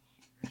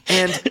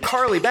 And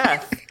Carly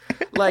Beth,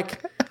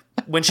 like,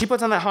 when she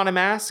puts on that haunted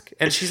mask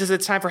and she says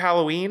it's time for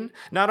Halloween,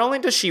 not only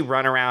does she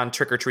run around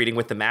trick-or-treating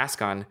with the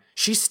mask on,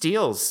 she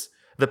steals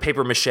the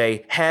paper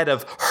mache head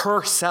of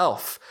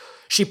herself.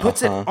 She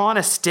puts it on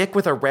a stick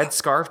with a red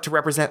scarf to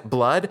represent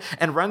blood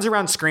and runs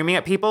around screaming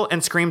at people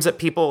and screams at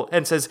people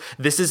and says,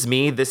 "This is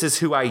me. This is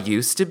who I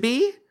used to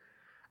be."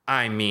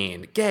 I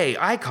mean, gay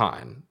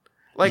icon.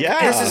 Like,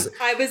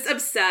 I was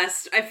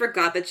obsessed. I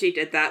forgot that she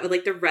did that with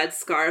like the red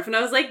scarf, and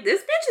I was like,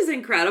 "This bitch is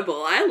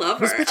incredible. I love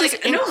her." This bitch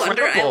is no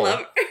wonder I love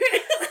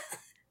her.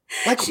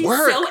 Like, she's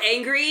so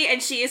angry,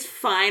 and she is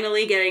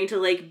finally getting to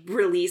like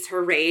release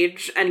her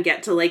rage and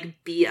get to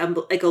like be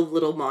like a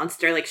little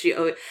monster. Like she,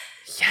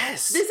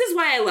 yes, this is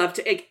why I loved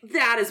her. Like,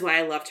 that is why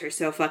I loved her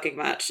so fucking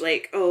much.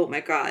 Like, oh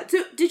my god.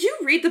 So, did you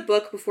read the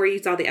book before you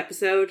saw the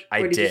episode?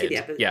 I did. You see the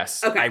episode?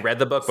 Yes. Okay. I read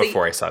the book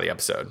before I saw the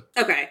episode.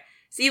 Okay.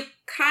 So you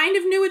kind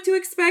of knew what to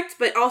expect,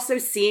 but also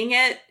seeing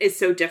it is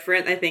so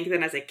different, I think,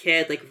 than as a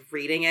kid, like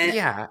reading it.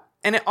 Yeah.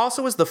 And it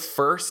also was the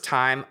first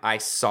time I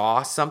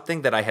saw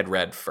something that I had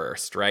read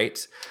first,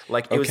 right?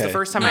 Like, it was the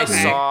first time I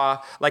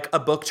saw, like, a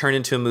book turned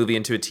into a movie,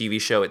 into a TV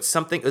show. It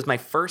was my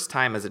first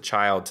time as a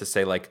child to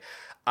say, like,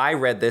 I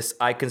read this,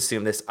 I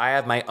consumed this, I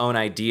have my own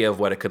idea of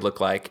what it could look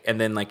like.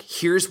 And then, like,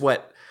 here's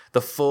what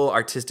the full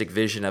artistic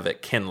vision of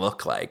it can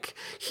look like.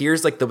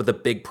 Here's like the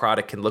big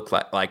product can look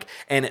like.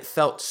 And it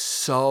felt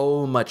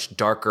so much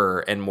darker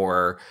and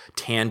more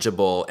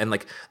tangible, and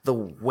like the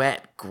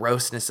wet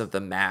grossness of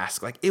the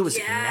mask. Like, it was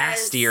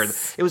nastier.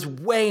 It was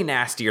way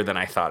nastier than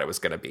I thought it was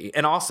going to be.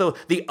 And also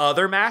the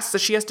other masks that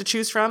she has to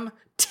choose from,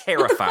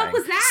 terrifying. What the fuck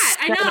was that?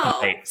 I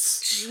know.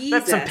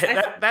 Jesus.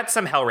 That's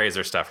some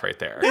Hellraiser stuff right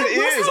there. It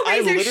is.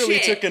 I literally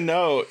took a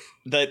note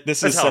that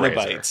this is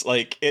Cenobites.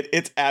 Like,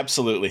 it's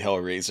absolutely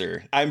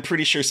Hellraiser. I'm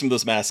pretty sure some of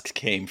those masks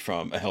came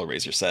from a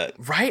Hellraiser set.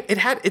 Right?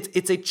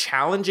 It's a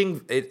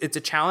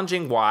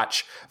challenging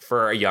watch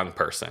for a young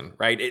person,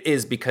 right? It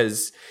is,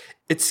 because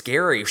it's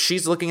scary.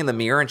 She's looking in the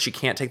mirror and she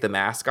can't take the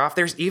mask off.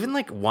 There's even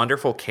like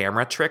wonderful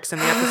camera tricks in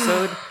the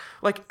episode.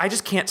 Like, I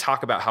just can't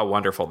talk about how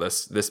wonderful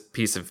this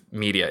piece of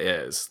media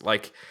is.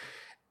 Like,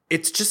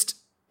 it's just,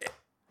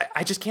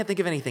 I just can't think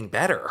of anything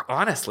better,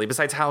 honestly,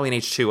 besides Halloween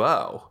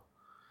H2O.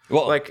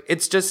 Well, like,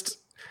 it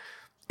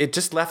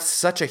just left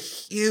such a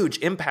huge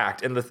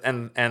impact, and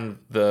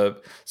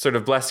the sort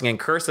of blessing and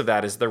curse of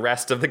that is the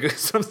rest of the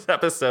Goosebumps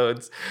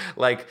episodes.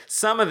 Like,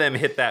 some of them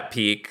hit that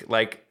peak,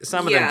 like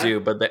some of them do,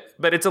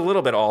 but it's a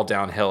little bit all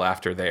downhill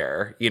after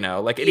there, you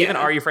know. Like, even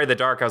Are You Afraid of the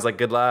Dark? I was like,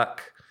 good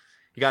luck.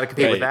 You got to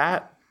compete with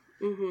that.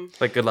 Mm-hmm.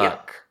 Like, good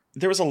luck.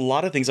 There was a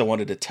lot of things I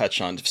wanted to touch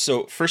on.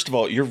 So, first of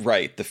all, you're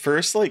right. The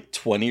first like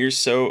 20 or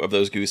so of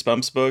those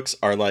Goosebumps books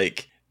are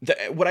like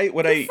what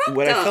I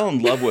fell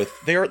in love with.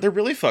 They're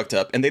really fucked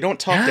up, and they don't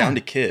talk down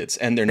to kids,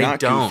 and they're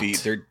not goofy.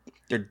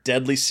 They're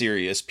deadly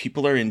serious.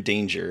 People are in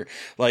danger.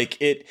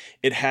 Like it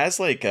has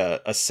like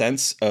a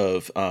sense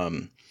of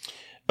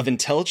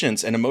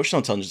intelligence and emotional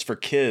intelligence for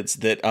kids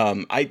that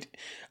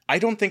I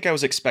don't think I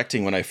was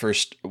expecting when I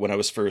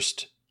was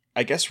first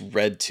I guess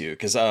read to,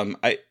 because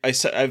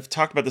I've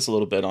talked about this a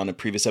little bit on a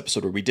previous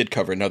episode where we did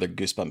cover another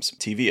Goosebumps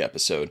TV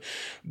episode,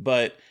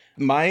 but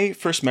my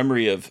first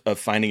memory of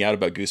finding out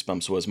about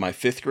Goosebumps was my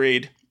 5th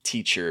grade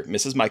teacher,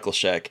 Mrs.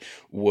 Michaelshek,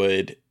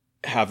 would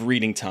have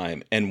reading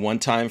time, and one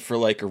time for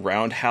like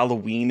around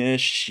Halloweenish,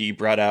 she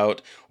brought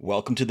out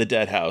Welcome to the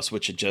Dead House,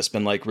 which had just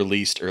been like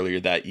released earlier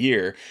that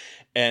year,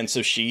 and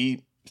so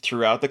she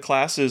throughout the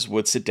classes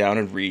would sit down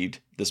and read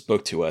this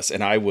book to us,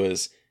 and I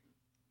was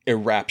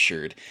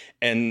enraptured,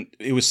 and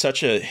it was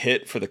such a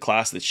hit for the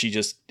class that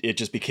it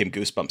just became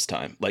Goosebumps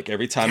time. Like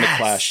every time in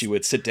class she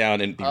would sit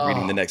down and be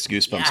reading the next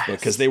Goosebumps book,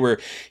 because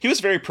he was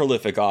a very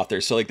prolific author,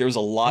 so like there was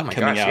a lot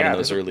coming out in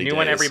those early days. New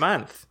one every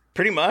month.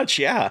 Pretty much,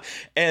 yeah.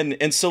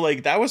 And so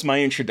like that was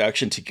my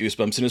introduction to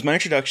Goosebumps, and it was my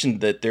introduction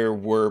that there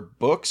were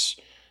books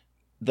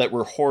that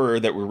were horror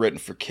that were written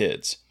for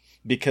kids.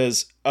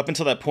 Because up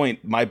until that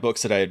point, my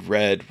books that I had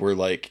read were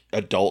like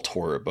adult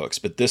horror books,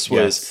 but this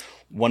was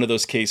one of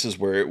those cases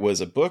where it was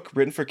a book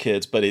written for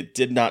kids, but it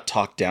did not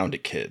talk down to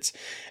kids.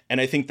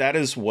 And I think that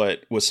is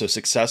what was so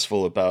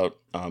successful about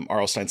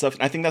R.L. Stine stuff.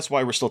 And I think that's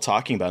why we're still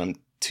talking about him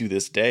to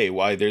this day,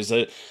 why there's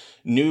a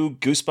new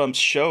Goosebumps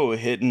show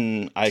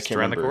hidden, I can't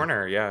remember. Around the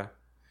corner, yeah.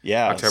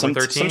 Yeah, October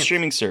 13th. Some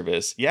streaming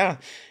service. Yeah,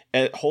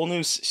 a whole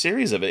new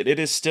series of it. It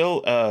is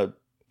still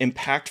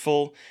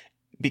impactful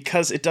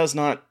because it does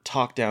not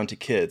talk down to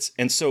kids.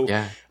 And so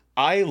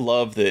I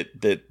love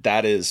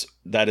that is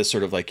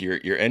sort of like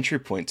your entry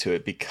point to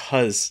it,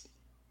 because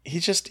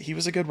he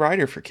was a good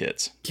writer for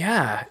kids.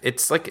 Yeah,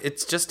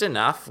 it's just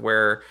enough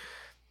where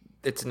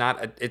it's not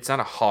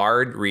a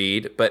hard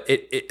read, but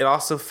it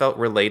also felt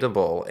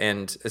relatable,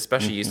 and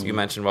especially you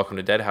mentioned Welcome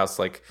to Dead House,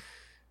 like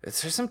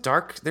there's some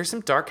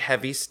dark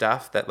heavy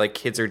stuff that like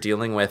kids are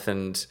dealing with,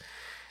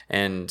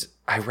 and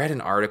I read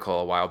an article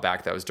a while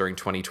back that was during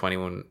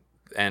 2020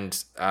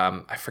 and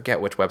I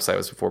forget which website it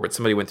was before, but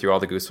somebody went through all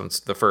the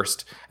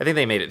Goosebumps, I think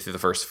they made it through the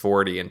first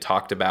 40 and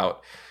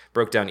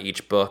broke down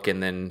each book,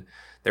 and then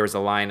there was a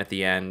line at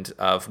the end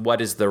of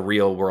what is the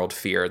real world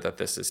fear that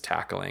this is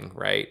tackling,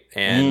 right?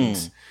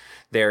 And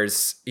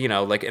there's,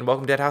 like in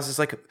Welcome to Dead House, is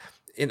like,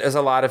 there's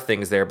a lot of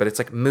things there, but it's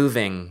like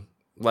moving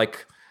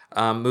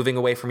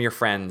away from your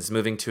friends,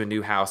 moving to a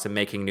new house and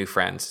making new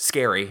friends.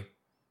 Scary,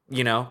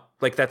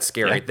 like that's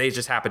scary. Yeah. They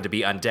just happen to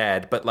be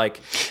undead, but like,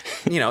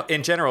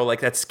 in general, like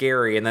that's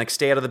scary. And like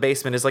stay out of the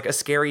basement is like a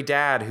scary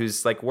dad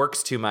who's like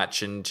works too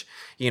much and,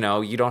 you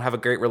don't have a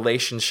great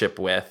relationship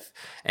with.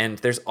 And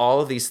there's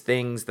all of these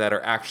things that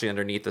are actually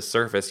underneath the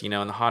surface, and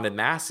the Haunted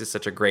Mask is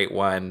such a great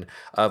one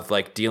of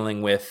like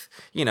dealing with,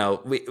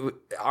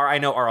 I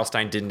know R.L.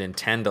 Stine didn't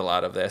intend a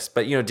lot of this,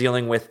 but,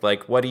 dealing with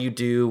like, what do you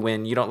do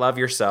when you don't love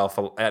yourself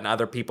and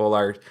other people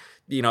are,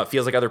 it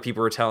feels like other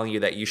people are telling you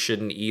that you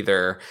shouldn't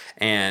either,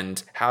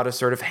 and how to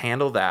sort of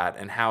handle that,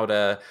 and how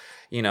to,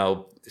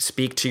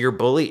 speak to your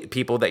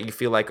people that you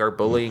feel like are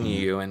bullying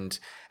you, and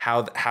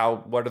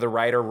what are the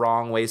right or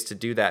wrong ways to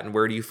do that, and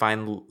where do you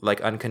find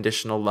like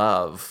unconditional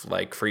love,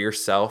 like for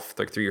yourself,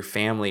 like through your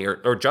family,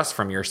 or just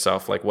from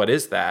yourself, like what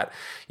is that,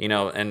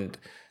 and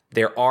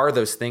there are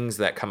those things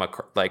that come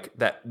like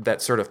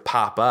that sort of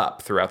pop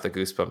up throughout the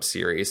Goosebumps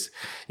series.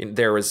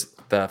 There was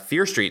the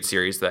Fear Street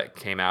series that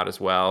came out as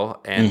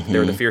well, and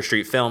there were the Fear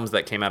Street films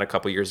that came out a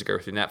couple years ago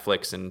through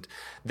Netflix, and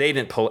they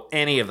didn't pull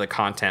any of the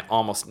content.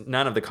 Almost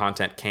none of the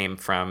content came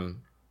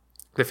from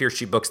the Fear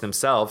Street books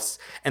themselves,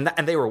 and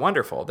they were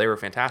wonderful. They were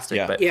fantastic.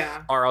 Yeah. But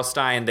R.L.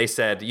 Stine, they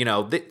said,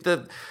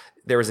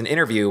 there was an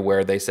interview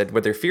where they said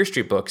with their Fear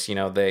Street books,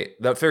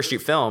 the Fear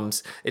Street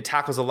films, it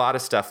tackles a lot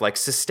of stuff like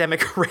systemic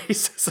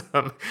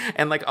racism,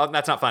 and like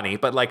that's not funny,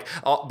 but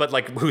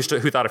who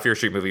thought a Fear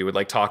Street movie would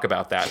like talk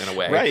about that in a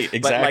way, right?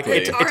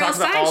 Exactly. But like R.L.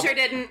 Stine sure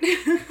didn't.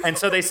 And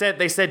so they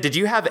said, did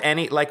you have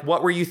any like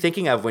what were you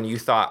thinking of when you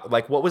thought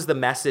like what was the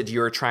message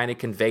you were trying to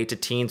convey to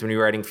teens when you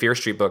were writing Fear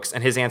Street books?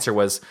 And his answer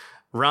was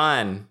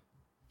run.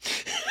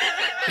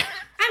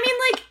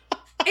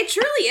 It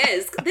truly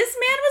is. This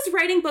man was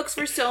writing books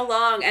for so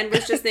long and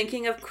was just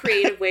thinking of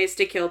creative ways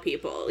to kill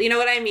people. You know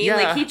what I mean? Yeah.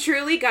 Like he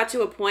truly got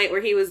to a point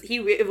where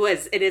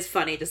it is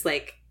funny, just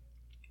like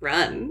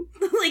run,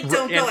 like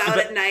don't go out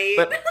at night.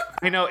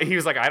 But he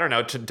was like, I don't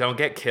know, don't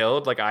get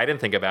killed. Like I didn't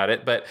think about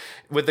it, but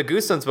with the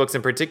Goosebumps books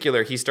in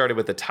particular, he started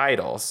with the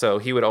title, so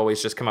he would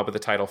always just come up with the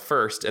title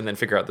first and then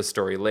figure out the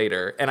story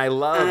later. And I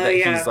love that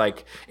he's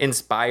like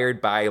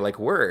inspired by like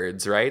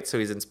words, right? So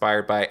he's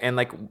inspired by and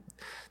like.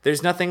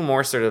 There's nothing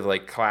more sort of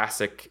like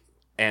classic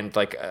and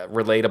like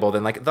relatable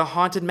than like the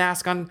haunted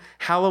mask on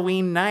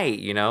Halloween night,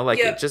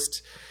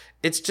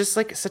 it's just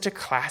like such a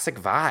classic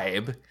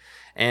vibe,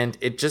 and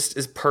it just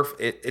is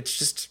perfect. It's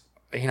just,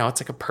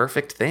 it's like a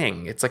perfect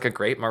thing. It's like a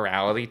great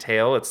morality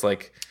tale. It's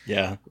like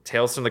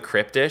Tales from the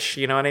Cryptish,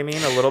 you know what I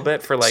mean? A little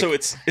bit for like. So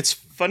it's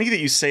funny that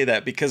you say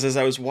that, because as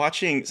I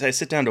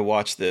sit down to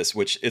watch this,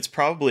 which it's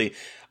probably,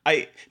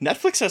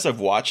 Netflix says I've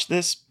watched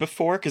this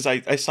before because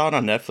I saw it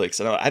on Netflix,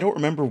 and I don't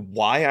remember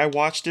why I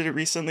watched it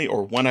recently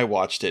or when I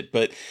watched it,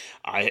 but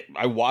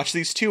I watched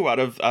these two out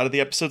of the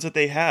episodes that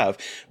they have.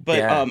 But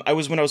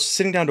when I was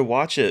sitting down to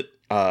watch it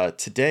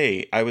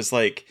today, I was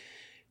like,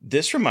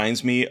 this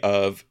reminds me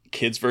of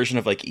kids' version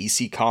of like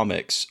EC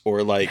Comics,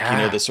 or like,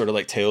 the sort of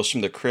like Tales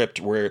from the Crypt,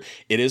 where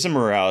it is a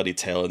morality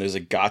tale and there's a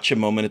gotcha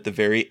moment at the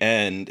very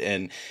end.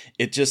 And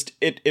it just,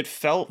 it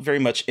felt very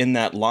much in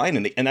that line.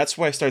 And that's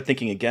why I started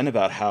thinking again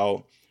about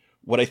how,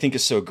 what I think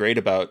is so great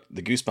about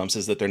the Goosebumps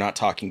is that they're not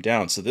talking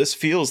down. So this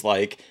feels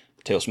like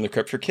Tales from the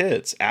Crypt for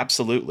kids.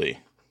 Absolutely.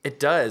 It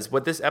does.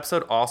 What this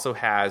episode also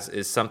has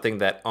is something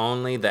that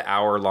only the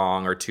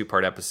hour-long or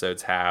two-part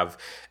episodes have.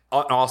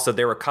 Also,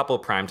 there were a couple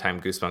of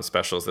primetime Goosebumps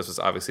specials. This was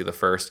obviously the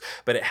first,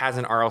 but it has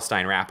an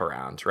Arlstein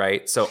wraparound,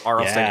 right? So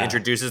Arlstein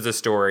introduces the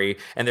story,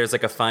 and there's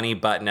like a funny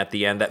button at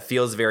the end that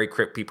feels very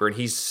Crypt Keeper, and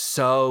he's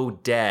so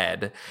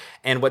dead.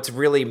 And what's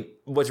really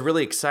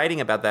exciting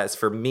about that is,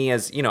 for me,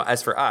 as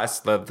for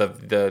us,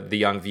 the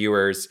young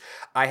viewers,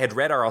 I had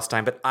read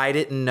Arlstein, but I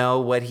didn't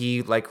know what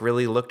he like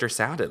really looked or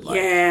sounded like.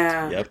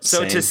 Yeah. Yep, so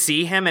same. To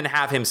see him and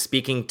have him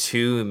speaking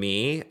to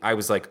me, I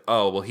was like,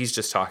 oh, well, he's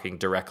just talking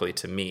directly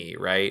to me,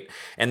 right?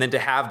 And then to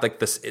have like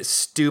this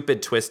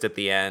stupid twist at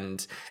the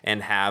end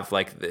and have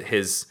like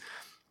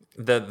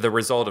the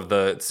result of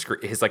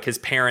his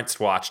parents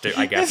watched it,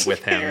 I guess,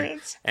 with him.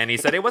 And he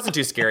said it wasn't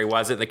too scary,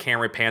 was it? And the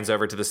camera pans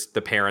over to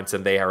the parents,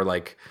 and they are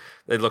like,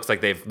 it looks like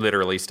they've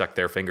literally stuck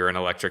their finger in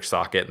an electric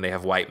socket, and they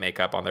have white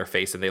makeup on their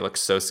face, and they look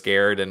so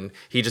scared. And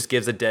he just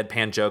gives a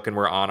deadpan joke, and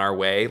we're on our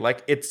way.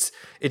 Like it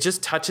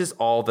just touches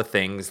all the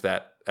things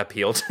that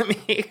appeal to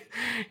me,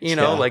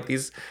 like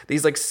these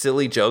like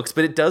silly jokes,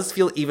 but it does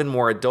feel even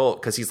more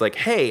adult because he's like,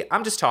 hey,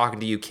 I'm just talking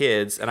to you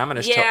kids, and I'm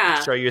going to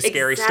show you a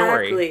scary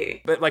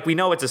story. But like, we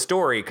know it's a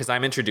story because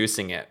I'm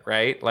introducing it,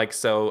 right? Like,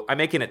 so I'm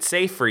making it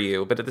safe for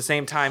you, but at the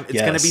same time,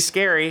 it's going to be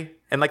scary,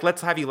 and like,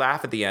 let's have you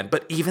laugh at the end.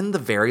 But even the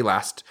very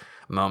last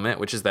moment,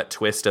 which is that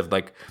twist of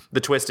like,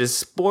 the twist is,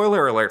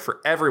 spoiler alert for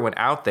everyone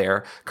out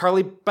there,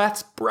 Carly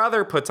Beth's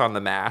brother puts on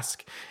the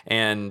mask,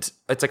 and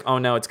it's like, oh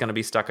no, it's going to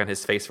be stuck on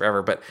his face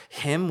forever. But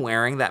him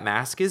wearing that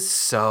mask is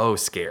so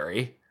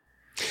scary.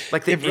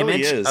 Like the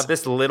image of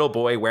this little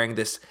boy wearing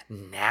this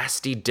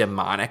nasty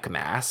demonic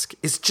mask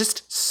is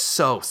just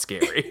so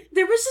scary.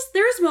 There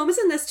was moments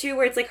in this too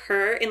where it's like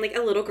her in like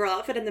a little girl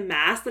outfit and the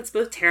mask that's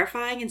both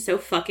terrifying and so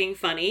fucking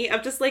funny.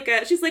 Of just like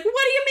she's like, what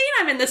do you mean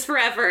I'm in this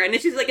forever? And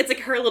she's like, it's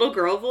like her little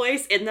girl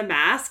voice in the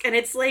mask, and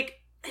it's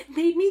like, it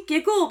made me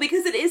giggle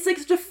because it is like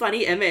such a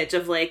funny image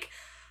of like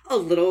a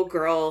little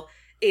girl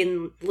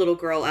in little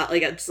girl out,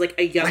 like just like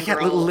a young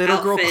girl little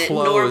outfit,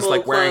 girl clothes,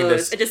 like wearing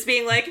clothes, this and just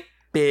being like,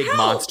 big help!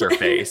 monster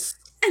face.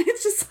 And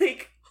it's just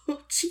like,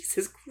 oh,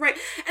 Jesus Christ.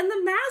 And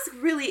the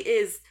mask really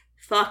is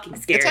fucking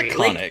scary. It's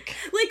iconic.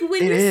 Like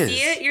when you see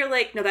it, you're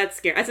like, no, that's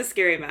scary. That's a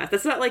scary mask.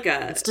 That's not like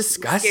it's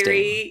disgusting.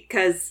 Scary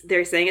because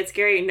they're saying it's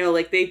scary. No,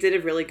 like they did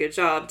a really good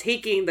job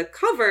taking the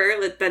cover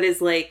that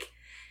is like,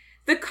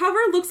 the cover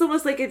looks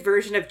almost like a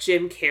version of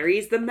Jim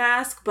Carrey's The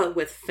Mask, but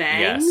with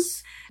fangs.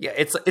 Yes. Yeah,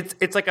 it's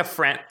like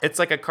it's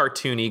like a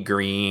cartoony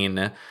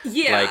green.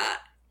 Yeah. Like,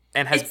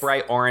 and has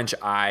bright orange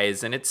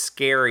eyes, and it's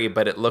scary,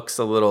 but it looks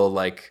a little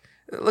like,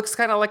 it looks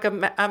kind of like a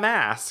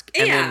mask.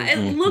 And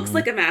it looks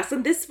like a mask.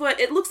 And this one,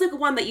 it looks like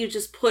one that you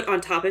just put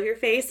on top of your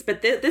face,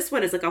 but this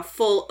one is like a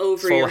full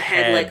your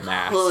head like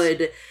mask.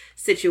 Hood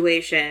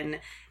situation.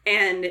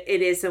 And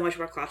it is so much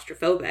more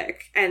claustrophobic.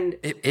 And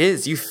it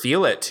is. You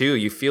feel it too.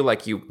 You feel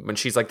like when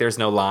she's like, there's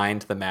no line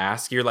to the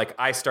mask, you're like,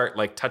 I start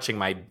like touching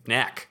my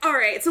neck. All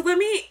right. So let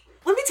me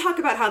talk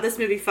about how this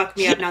movie fucked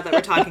me up now that we're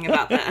talking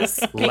about this.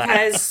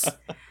 Because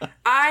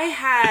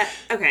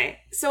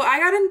so I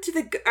got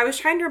into I was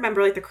trying to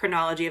remember like the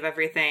chronology of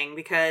everything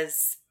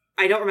because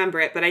I don't remember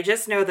it, but I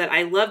just know that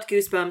I loved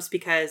Goosebumps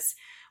because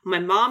my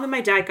mom and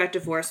my dad got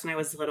divorced when I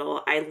was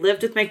little. I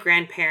lived with my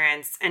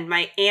grandparents, and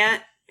my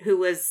aunt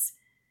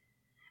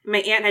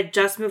had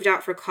just moved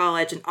out for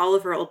college, and all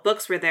of her old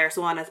books were there.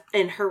 So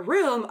in her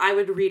room, I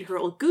would read her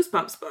old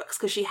Goosebumps books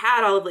because she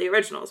had all of the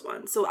originals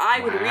ones. So I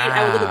would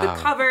I would look at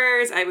the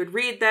covers, I would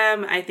read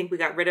them. I think we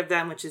got rid of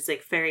them, which is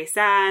like very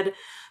sad.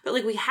 But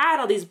like we had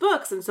all these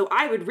books, and so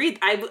I would read.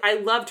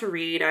 I love to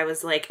read. I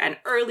was like an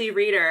early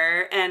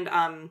reader, and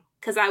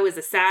because I was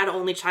a sad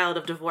only child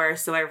of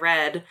divorce, so I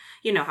read.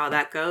 You know how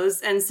that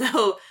goes, and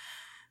so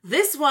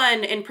this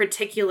one in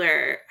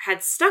particular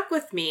had stuck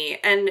with me,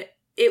 and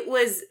it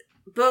was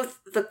both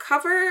the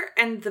cover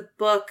and the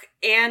book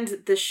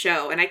and the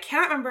show. And I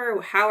cannot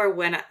remember how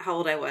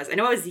old I was. I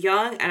know I was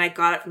young, and I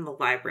got it from the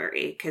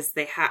library because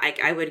they had.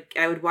 I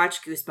would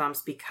watch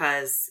Goosebumps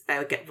because I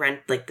would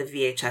rent like the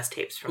VHS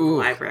tapes from the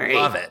library.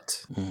 Love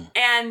it.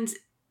 And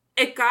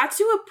it got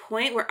to a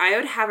point where I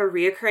would have a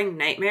reoccurring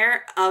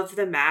nightmare of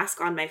the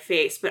mask on my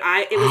face, but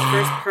it was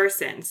first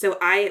person. So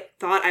I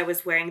thought I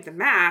was wearing the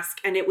mask,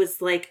 and it was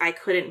like I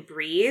couldn't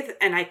breathe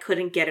and I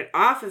couldn't get it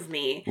off of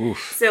me.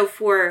 Oof. So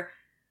for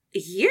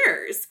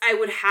years, I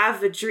would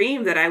have a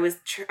dream that I was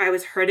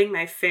hurting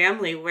my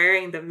family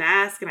wearing the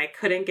mask, and I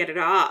couldn't get it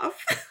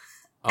off.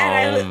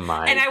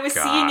 And I was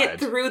seeing it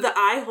through the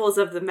eye holes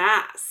of the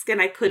mask,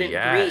 and I couldn't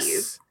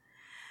breathe.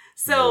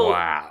 So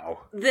wow,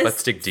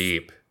 let's dig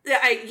deep.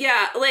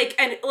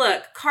 And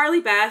look,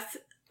 Carly Beth.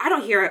 I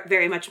don't hear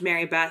very much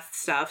Mary Beth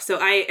stuff, so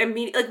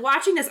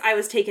watching this, I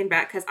was taken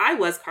back because I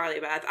was Carly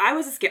Beth. I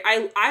was scared.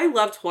 I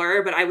loved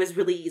horror, but I was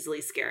really easily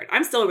scared.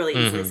 I'm still really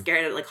easily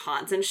scared of like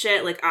haunts and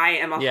shit. Like I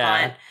am a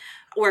haunt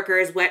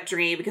worker's wet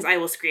dream because I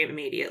will scream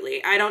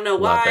immediately. I don't know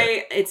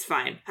why. It's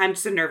fine. I'm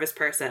just a nervous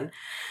person.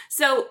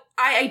 So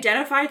I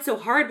identified so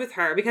hard with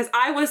her because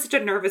I was such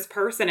a nervous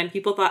person, and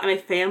people thought my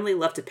family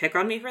loved to pick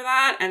on me for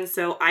that. And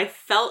so I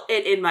felt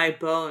it in my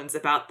bones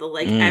about the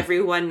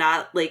everyone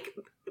not like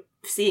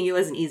seeing you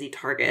as an easy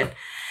target.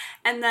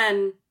 And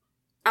then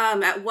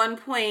at one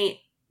point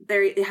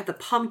they had the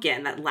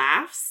pumpkin that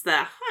laughs, the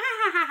ha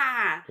ha ha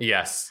ha.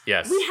 Yes. We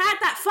had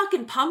that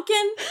fucking pumpkin,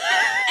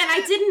 and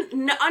I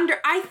didn't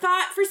I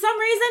thought for some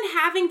reason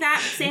having that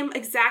same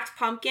exact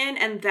pumpkin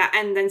and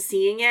then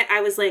seeing it,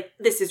 I was like,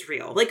 this is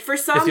real. Like for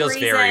some reason, it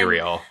feels very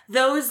real.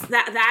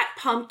 That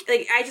pumpkin,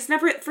 like I just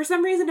never, for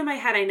some reason in my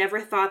head, I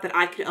never thought that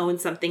I could own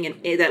something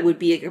that would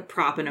be a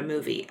prop in a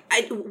movie.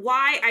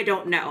 Why I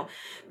don't know,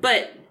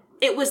 but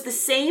it was the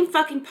same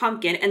fucking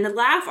pumpkin, and the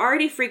laugh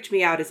already freaked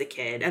me out as a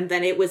kid, and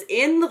then it was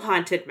in the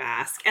haunted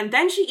mask, and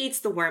then she eats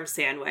the worm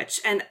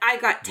sandwich, and I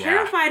got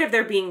terrified of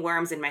there being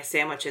worms in my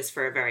sandwiches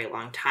for a very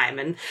long time.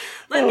 And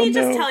let me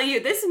just tell you,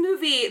 this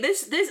movie,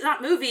 this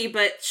not movie,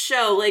 but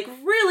show, like,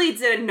 really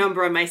did a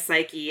number on my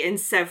psyche in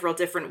several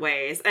different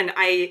ways, and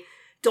I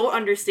don't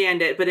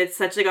understand it, but it's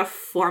such, like, a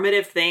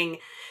formative thing.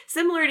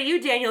 Similar to you,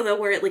 Daniel, though,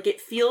 where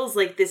it feels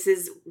like this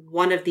is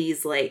one of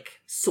these, like,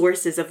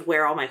 sources of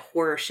where all my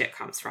horror shit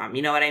comes from.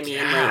 You know what I mean?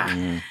 Yeah.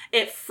 Like,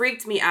 it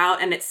freaked me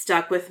out, and it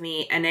stuck with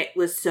me, and it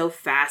was so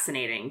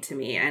fascinating to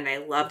me, and I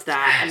loved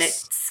that. Yes. And it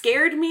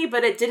scared me,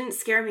 but it didn't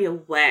scare me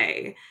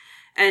away.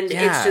 And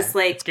it's just,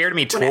 like... It scared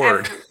me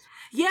toward...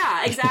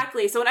 Yeah,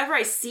 exactly. So whenever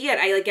I see it,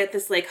 I, like, get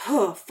this, like,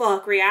 oh,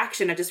 fuck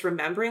reaction of just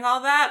remembering all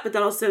that, but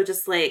then also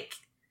just, like...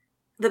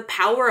 the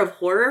power of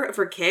horror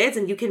for kids,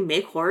 and you can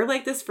make horror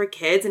like this for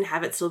kids and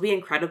have it still be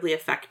incredibly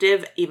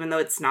effective, even though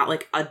it's not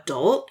like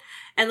adult.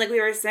 And like we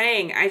were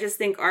saying, I just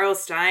think R.L.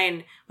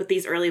 Stine with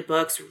these early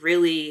books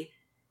really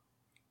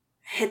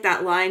hit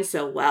that line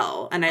so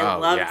well. And I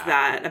loved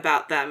that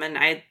about them. And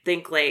I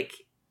think like,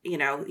 you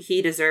know,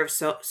 he deserves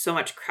so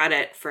much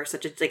credit for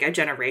such a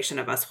generation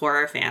of us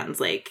horror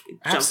fans, like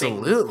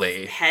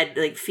absolutely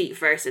jumping feet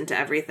first into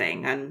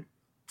everything. And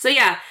so,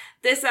 yeah,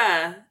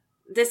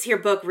 this here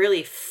book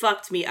really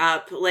fucked me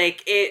up.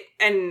 Like it,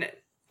 and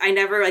I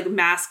never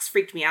masks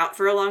freaked me out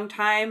for a long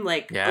time,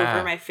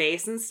 over my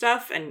face and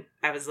stuff. And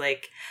I was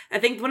like, I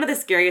think one of the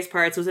scariest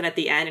parts was at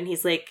the end, and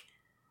he's like,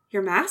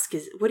 your mask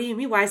is, what do you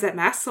mean? Why is that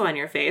mask so on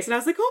your face? And I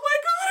was like, oh my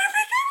God, I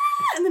forget.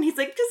 And then he's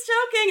like, just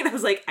joking. And I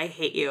was like, I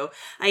hate you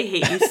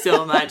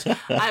so much.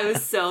 I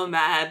was so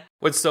mad.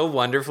 What's so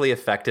wonderfully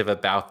effective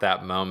about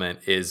that moment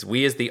is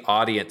we as the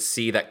audience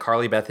see that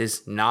Carly Beth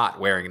is not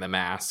wearing the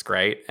mask,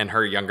 right? And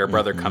her younger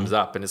brother comes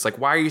up and is like,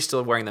 why are you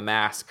still wearing the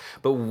mask?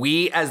 But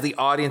we as the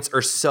audience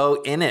are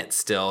so in it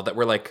still that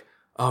we're like,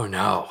 oh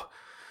no,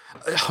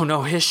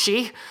 is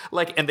she?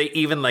 And they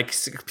even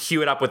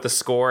cue it up with the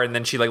score, and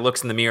then she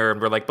looks in the mirror,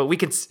 and we're like, but we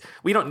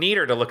don't need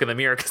her to look in the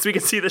mirror because we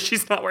can see that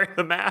she's not wearing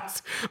the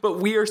mask. But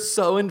we are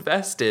so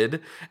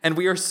invested, and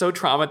we are so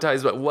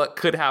traumatized about what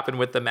could happen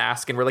with the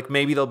mask, and we're like,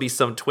 maybe there'll be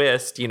some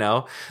twist, you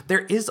know?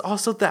 There is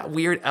also that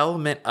weird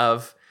element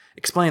of,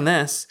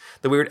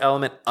 the weird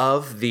element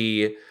of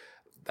the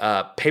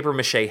paper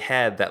mache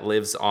head that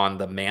lives on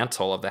the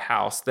mantle of the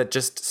house that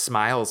just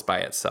smiles by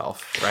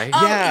itself, right?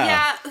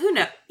 Yeah. Who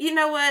knows? You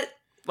know what?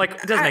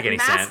 It doesn't make any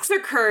sense. Masks are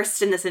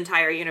cursed in this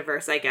entire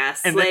universe, I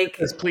guess. And it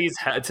says, please,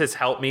 it says,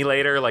 help me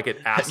later.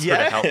 It asks her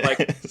to help.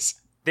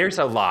 There's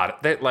a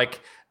lot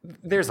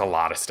there's a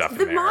lot of stuff in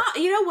there.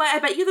 You know what? I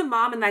bet you the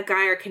mom and that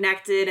guy are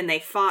connected, and they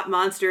fought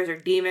monsters or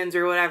demons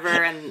or whatever,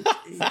 and...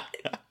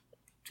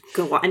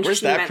 Go on.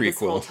 Where's that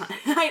prequel?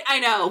 I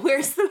know.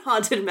 Where's the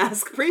Haunted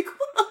Mask prequel?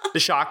 The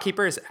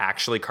shopkeeper is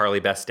actually Carly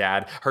Beth's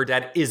dad. Her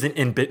dad isn't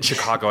in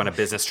Chicago on a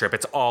business trip.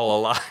 It's all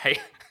a lie.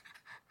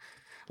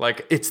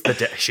 It's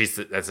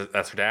the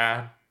that's her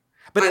dad.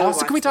 But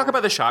also, can we talk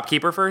about the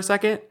shopkeeper for a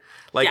second?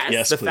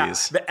 Yes,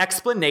 please. The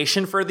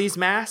explanation for these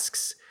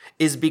masks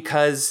is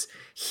because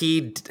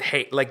he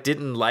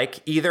didn't like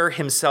either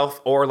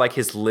himself or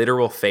his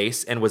literal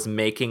face and was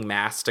making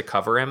masks to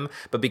cover him.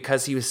 But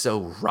because he was so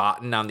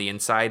rotten on the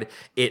inside,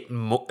 it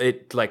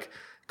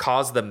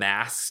caused the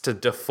masks to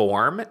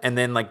deform and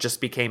then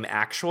just became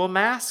actual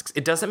masks.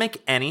 It doesn't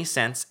make any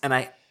sense, and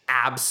I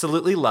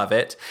absolutely love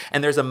it.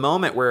 And there's a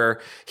moment where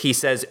he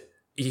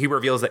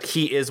reveals that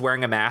he is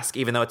wearing a mask,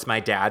 even though it's my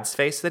dad's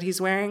face that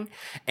he's wearing.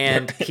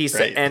 And he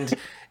said,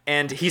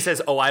 and he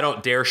says, "Oh, I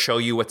don't dare show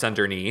you what's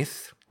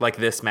underneath."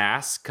 This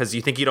mask, because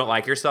you think you don't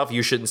like yourself,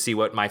 you shouldn't see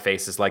what my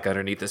face is like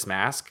underneath this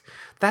mask.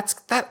 That's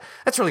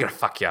really gonna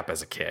fuck you up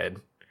as a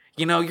kid.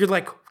 You know, you're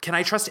like, can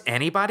I trust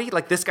anybody?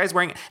 Like, this guy's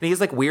wearing, and he has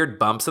like weird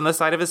bumps on the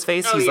side of his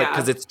face. He's like,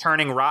 because it's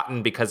turning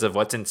rotten because of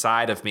what's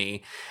inside of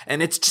me.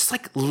 And it's just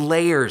like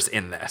layers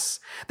in this.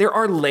 There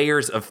are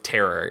layers of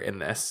terror in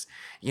this.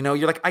 You know,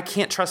 you're like, I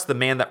can't trust the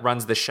man that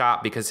runs the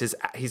shop because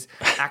he's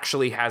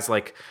actually has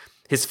like,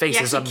 his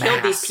face is a mask. He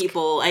killed these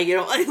people. Like,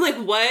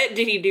 what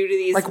did he do to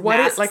these masks?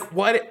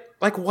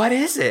 What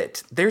is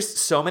it? There's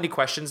so many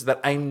questions that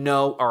I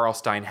know R.L.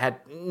 Stine had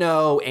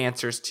no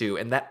answers to,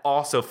 and that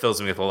also fills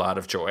me with a lot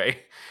of joy.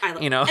 I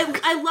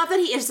love that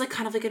he is like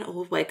kind of like an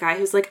old white guy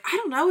who's like, I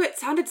don't know, it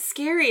sounded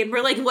scary, and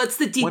we're like, what's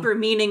the deeper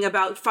meaning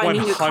about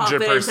finding your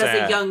confidence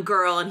as a young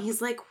girl? And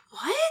he's like,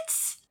 what?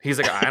 He's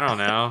like, I don't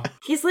know.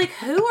 He's like,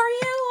 who are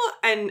you?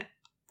 And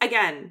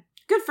again,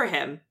 good for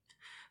him.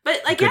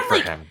 But again,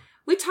 like. Him.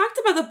 We talked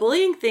about the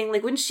bullying thing,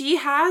 like when she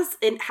has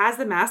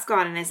the mask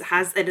on and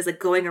is like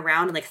going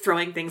around and like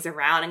throwing things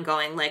around and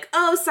going like,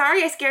 "Oh,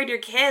 sorry, I scared your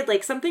kid."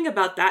 Like something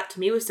about that to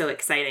me was so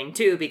exciting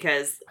too,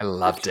 because I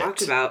loved it.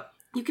 Talked about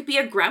you could be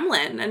a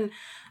gremlin, and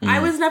I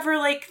was never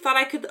like thought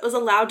I was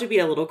allowed to be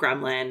a little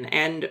gremlin,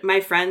 and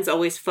my friends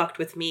always fucked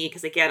with me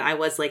because again I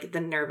was like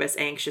the nervous,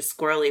 anxious,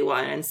 squirrely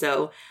one, and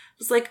so.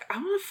 Was like, I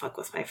want to fuck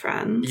with my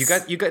friends.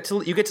 You get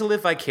to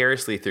live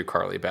vicariously through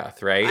Carly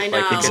Beth, right? I know.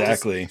 Like,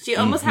 exactly. She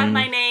almost had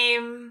my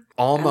name.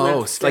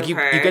 Almost. Like you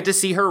get to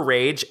see her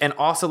rage, and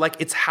also like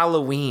it's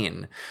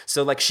Halloween.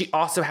 So like she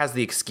also has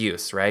the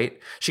excuse, right?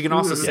 She can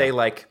also say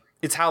like,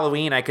 it's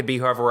Halloween, I could be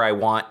whoever I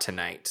want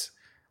tonight.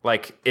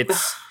 Like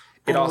it's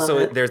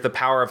there's the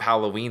power of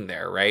Halloween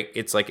there, right?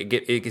 It's like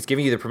it's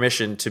giving you the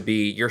permission to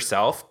be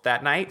yourself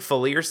that night,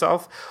 fully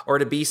yourself, or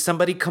to be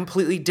somebody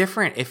completely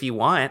different if you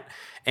want.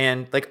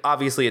 And like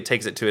obviously it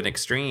takes it to an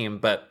extreme,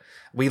 but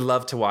we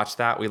love to watch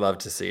that. We love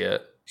to see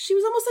it. She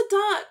was almost a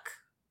duck.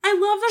 I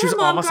love that her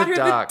mom got her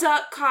the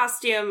duck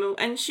costume,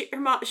 and her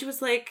mom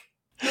was like,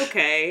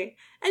 okay,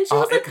 and she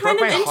was like kind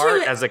of into it. It broke my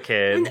heart as a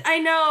kid. And I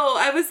know.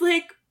 I was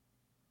like,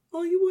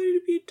 oh, you wanted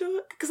to be a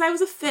duck? Because I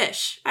was a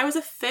fish. I was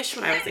a fish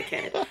when I was a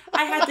kid.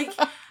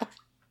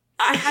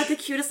 I had the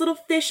cutest little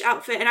fish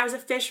outfit, and I was a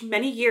fish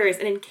many years.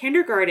 And in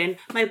kindergarten,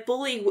 my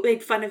bully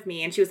made fun of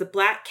me, and she was a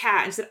black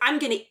cat, and said, "I'm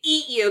gonna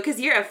eat you because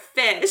you're a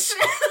fish."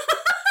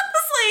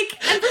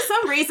 And for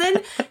some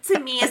reason, to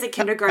me as a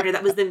kindergartner,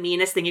 that was the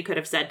meanest thing you could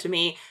have said to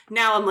me.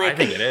 Now I'm like, I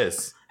think it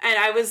is. And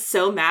I was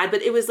so mad,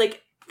 but it was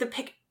like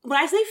when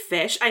I say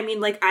fish, I mean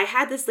like I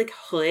had this like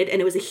hood,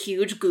 and it was a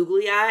huge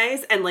googly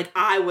eyes, and like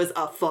I was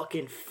a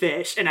fucking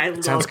fish, and I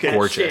loved that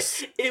gorgeous.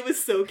 Shit. It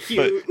was so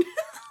cute.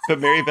 But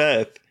Mary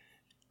Beth.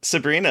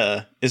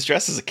 Sabrina is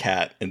dressed as a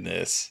cat in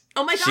this.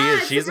 Oh my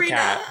god, she is a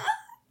cat.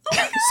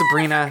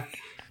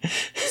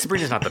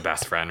 Sabrina's not the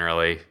best friend,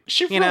 really.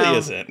 She really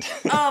isn't.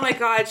 Oh my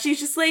god, she's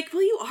just like,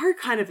 well, you are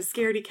kind of a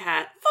scaredy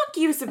cat. Fuck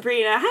you,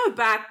 Sabrina. Have a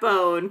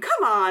backbone.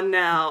 Come on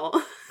now.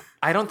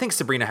 I don't think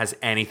Sabrina has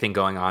anything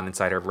going on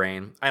inside her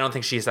brain. I don't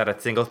think she's had a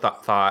single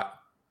thought.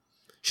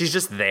 She's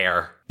just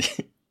there.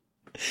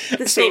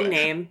 Same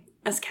name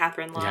as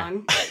Catherine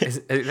Long. Yeah.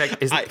 Is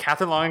it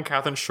Catherine Long and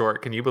Catherine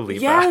Short? Can you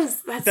believe that?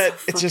 Yes, that's so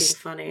fucking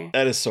funny.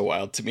 That is so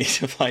wild to me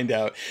to find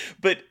out.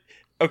 But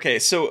okay,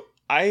 so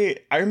I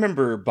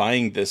remember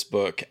buying this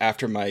book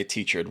after my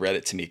teacher had read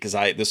it to me, because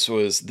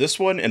this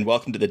one and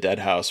Welcome to the Dead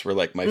House were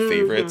like my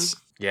favorites.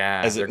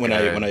 Yeah, when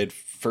I had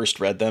first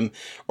read them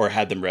or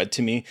had them read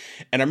to me,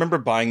 and I remember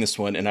buying this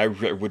one, and I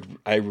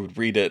would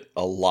read it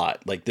a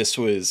lot. Like this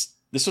was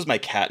my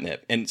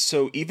catnip, and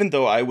so even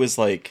though I was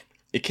like.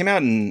 It came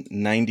out in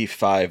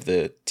 95,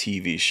 the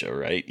TV show,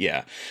 right?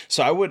 Yeah.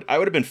 So I would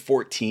have been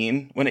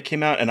 14 when it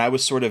came out, and I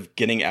was sort of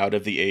getting out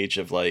of the age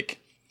of like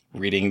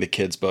reading the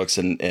kids' books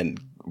and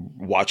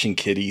watching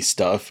kiddie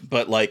stuff.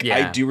 But like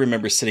I do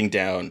remember sitting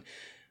down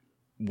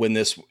when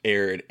this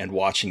aired and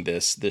watching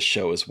this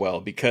show as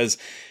well, because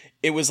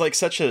it was like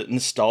such a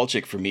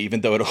nostalgic for me,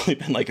 even though it only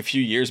been like a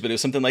few years, but it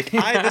was something like,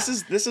 this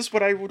is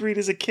what I would read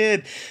as a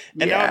kid.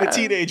 And now I'm a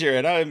teenager,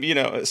 and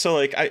I'm, so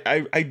like,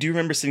 I do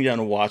remember sitting down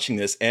and watching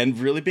this and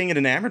really being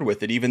enamored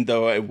with it, even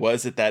though I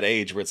was at that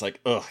age where it's like,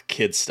 ugh,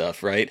 kid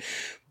stuff. Right.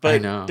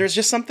 But there's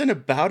just something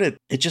about it.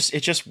 It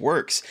just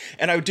works.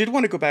 And I did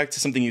want to go back to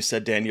something you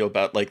said, Daniel,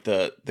 about like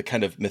the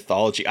kind of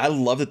mythology. I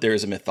love that there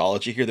is a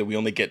mythology here that we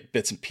only get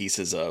bits and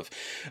pieces of.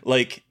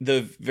 Like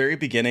the very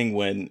beginning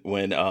when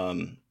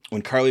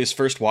Carly is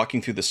first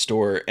walking through the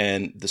store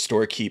and the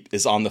storekeep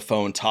is on the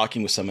phone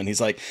talking with someone, he's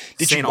like,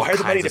 did you wire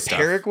the money to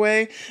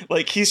Paraguay?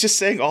 Like, he's just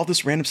saying all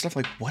this random stuff.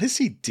 Like, what is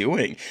he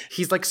doing?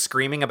 He's like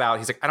screaming about,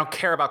 he's like, I don't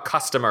care about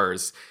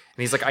customers.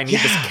 And he's like, I need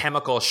this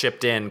chemical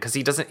shipped in, because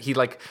he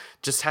like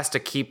just has to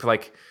keep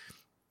like,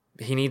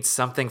 he needs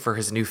something for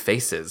his new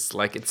faces.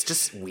 Like, it's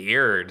just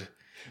weird.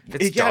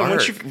 It's dark.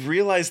 Once you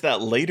realize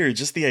that later,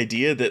 just the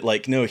idea that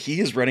like, no, he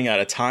is running out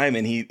of time,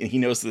 and he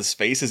knows this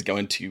face is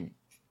going to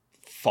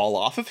fall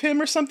off of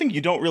him or something. You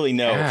don't really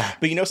know,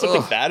 but you know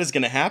something bad is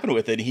going to happen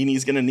with it.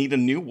 He's going to need a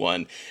new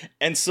one.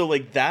 And so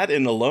like that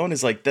and alone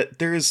is like that.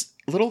 There's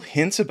little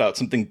hints about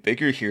something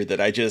bigger here that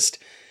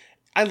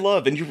I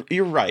love. And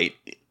you're right.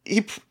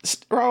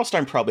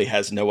 Ralston probably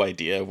has no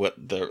idea what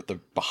the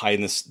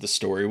behind the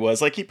story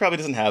was. Like, he probably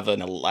doesn't have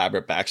an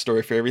elaborate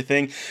backstory for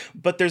everything,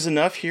 but there's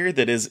enough here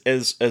that is,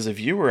 as a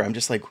viewer, I'm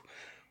just like,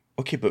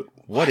 okay, but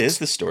what is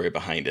the story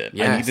behind it?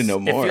 Yes. I need to know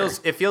more.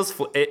 It feels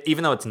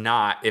even though it's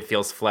not, it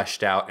feels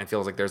fleshed out and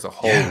feels like there's a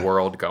whole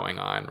world going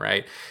on,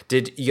 right?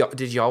 Did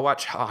y'all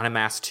watch Haunted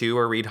Mask 2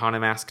 or read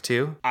Haunted Mask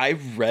 2? I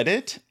read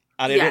it.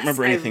 I don't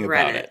remember anything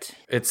about it.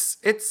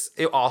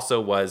 It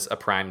also was a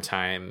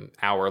primetime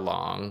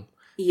hour-long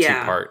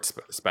 2-part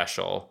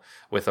special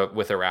with a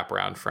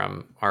wraparound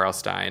from R.L.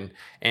 Stein,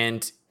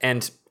 and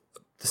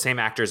the same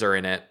actors are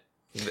in it.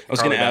 I was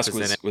going to ask,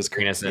 was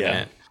Karina's in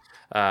it.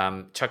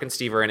 Chuck and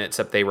Steve are in it,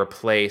 except they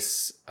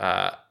replace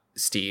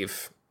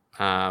Steve.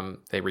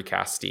 They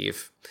recast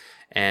Steve,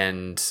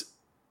 and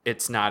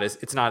it's not as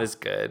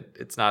good.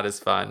 It's not as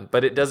fun,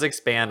 but it does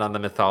expand on the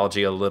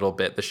mythology a little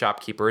bit. The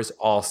shopkeeper is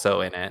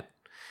also in it,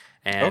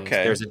 and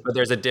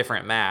there's a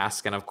different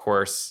mask, and of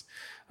course,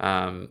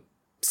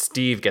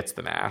 Steve gets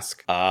the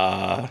mask.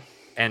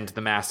 And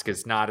the mask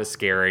is not as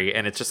scary,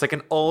 and it's just like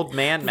an old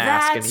man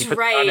mask, and he puts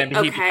it on and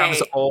he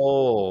becomes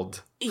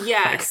old.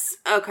 Yes.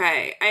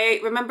 Okay. I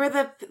remember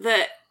I've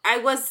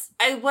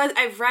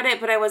read it,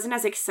 but I wasn't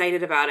as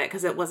excited about it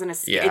because it wasn't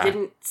it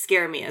didn't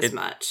scare me as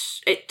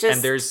much. It just,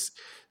 and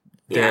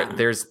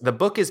there's the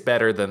book is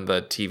better than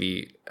the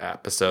TV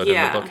episode,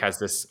 and the book has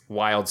this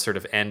wild sort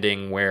of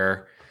ending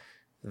where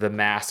the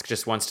mask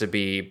just wants to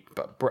be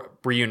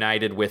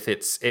reunited with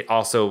it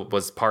also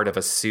was part of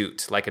a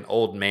suit, like an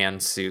old man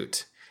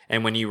suit.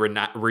 And when you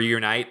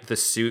reunite the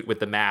suit with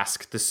the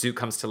mask, the suit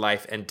comes to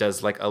life and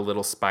does like a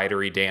little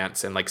spidery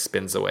dance and like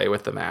spins away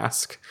with the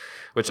mask,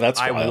 which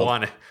I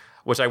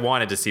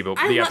wanted to see, but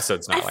the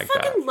episode's not like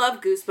that. I fucking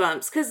love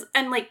Goosebumps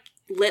and like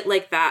lit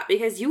like that,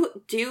 because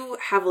you do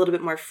have a little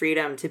bit more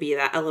freedom to be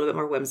a little bit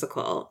more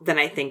whimsical than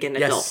I think in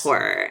adult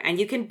horror, and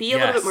you can be a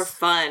little bit more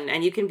fun,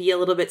 and you can be a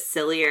little bit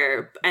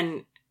sillier,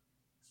 and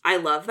I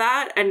love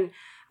that. And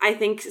I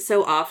think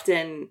so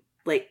often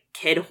like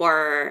kid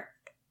horror,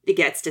 it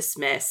gets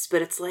dismissed,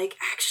 but it's like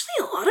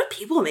actually a lot of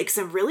people make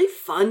some really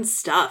fun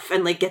stuff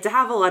and like get to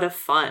have a lot of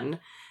fun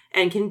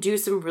and can do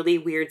some really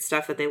weird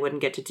stuff that they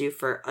wouldn't get to do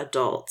for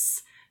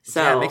adults.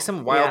 So make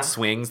some wild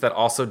swings that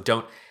also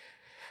don't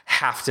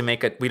have to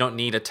we don't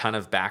need a ton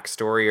of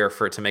backstory or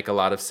for it to make a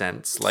lot of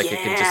sense. Like it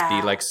can just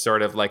be like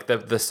sort of like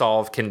the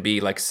solve can be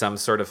like some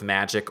sort of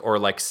magic or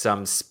like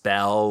some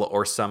spell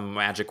or some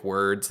magic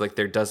words. Like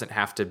there doesn't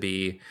have to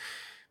be,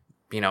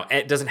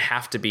 it doesn't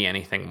have to be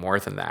anything more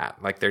than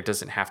that. Like there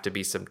doesn't have to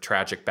be some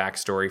tragic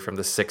backstory from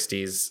the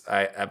 60s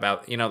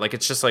about, like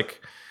it's just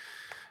like,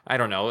 I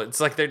don't know.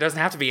 It's like there doesn't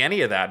have to be any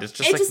of that. It's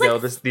just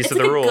these are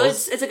the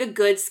rules. It's like a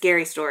good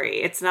scary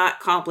story. It's not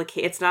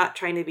complicated. It's not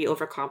trying to be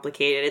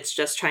overcomplicated. It's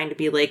just trying to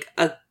be like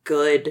a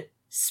good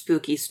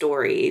spooky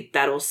story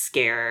that'll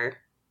scare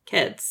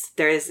kids.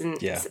 There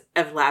isn't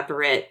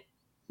elaborate.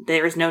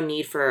 There is no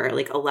need for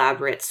like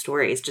elaborate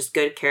stories. Just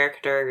good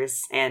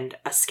characters and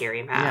a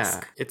scary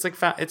mask. Yeah, it's like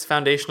it's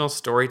foundational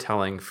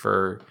storytelling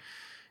for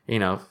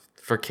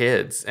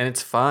kids, and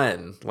it's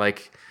fun.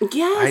 Like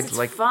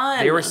it's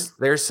fun.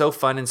 They're so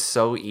fun and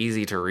so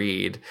easy to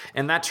read,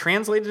 and that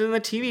translated in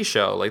the TV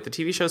show. Like the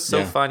TV show is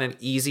so fun and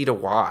easy to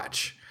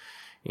watch.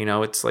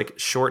 It's like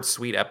short,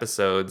 sweet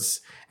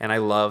episodes, and I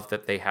love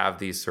that they have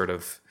these sort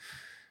of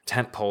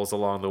tent poles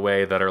along the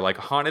way that are like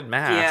Haunted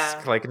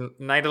Mask, like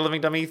Night of the Living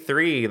Dummy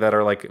 3, that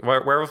are like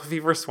Werewolf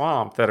Fever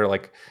Swamp, that are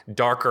like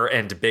darker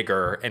and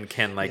bigger and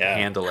can like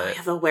handle it.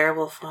 Yeah, the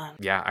werewolf one.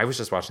 Yeah, I was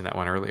just watching that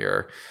one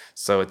earlier.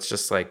 So it's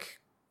just like,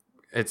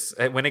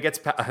 when it gets,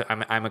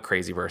 I'm a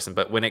crazy person,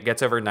 but when it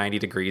gets over 90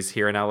 degrees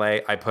here in LA,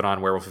 I put on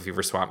Werewolf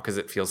Fever Swamp because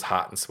it feels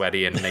hot and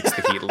sweaty and makes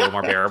the heat a little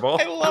more bearable.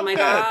 I love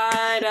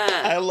God.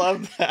 I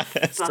love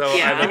that. So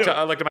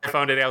I looked at my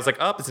phone today. I was like,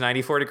 it's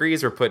 94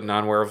 degrees. We're putting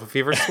on Werewolf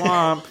Fever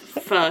Swamp.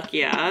 Fuck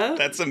yeah.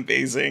 That's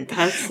amazing.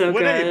 That's so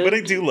good. What I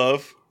do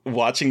love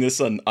watching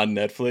this on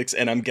Netflix,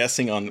 and I'm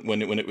guessing on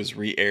when it was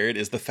re-aired,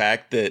 is the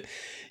fact that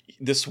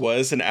this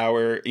was an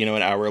hour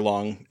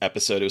long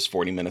episode. It was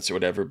 40 minutes or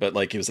whatever, but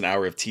like it was an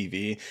hour of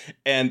TV,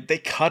 and they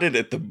cut it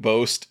at the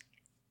most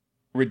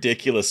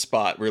ridiculous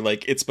spot where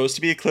like it's supposed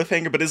to be a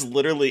cliffhanger, but is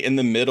literally in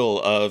the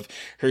middle of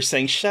her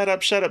saying "shut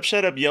up, shut up,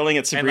 shut up," yelling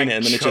at Sabrina,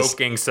 and then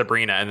choking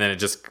Sabrina, and then it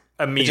just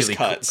immediately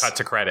cut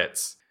to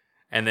credits.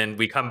 And then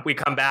we come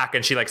back,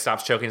 and she like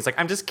stops choking. It's like,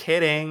 I'm just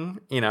kidding,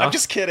 I'm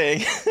just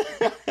kidding.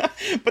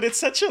 But it's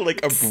such a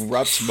like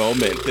abrupt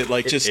moment that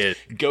like just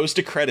goes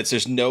to credits.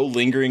 There's no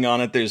lingering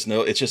on it.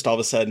 It's just all of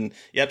a sudden,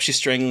 yep, she's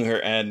strangling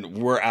her, and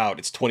we're out.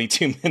 It's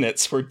 22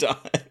 minutes. We're done.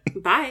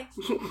 Bye.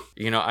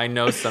 I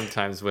know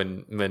sometimes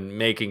when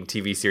making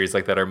TV series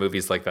like that or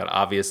movies like that,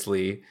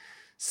 obviously,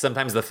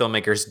 sometimes the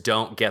filmmakers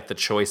don't get the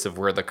choice of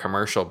where the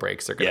commercial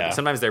breaks are going to be.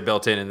 Sometimes they're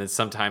built in, and then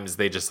sometimes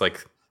they just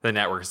like, the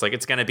network's like,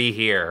 it's going to be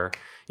here,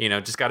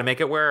 just got to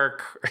make it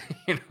work,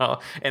 and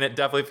it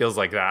definitely feels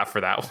like that for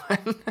that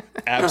one.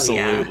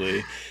 Absolutely.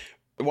 Oh,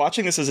 yeah.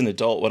 Watching this as an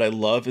adult, what I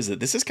love is that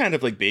this is kind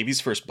of like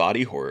baby's first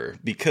body horror,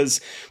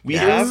 because we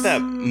have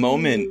that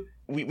moment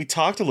we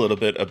talked a little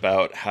bit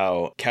about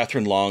how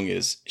Catherine Long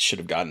should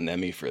have gotten an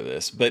Emmy for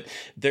this, but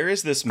there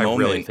is this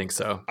moment. I really think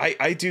so.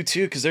 I do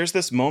too, because there's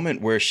this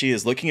moment where she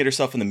is looking at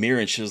herself in the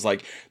mirror and she's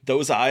like,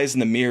 those eyes in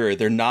the mirror,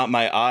 they're not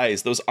my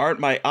eyes. Those aren't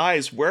my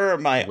eyes. Where are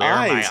my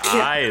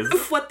eyes?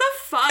 What the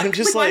fuck? I'm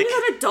just why is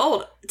that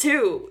adult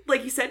too?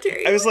 Like you said,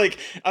 Terry. I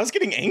was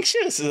getting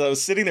anxious as I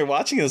was sitting there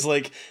watching. I was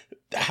like,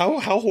 how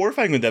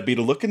horrifying would that be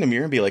to look in the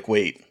mirror and be like,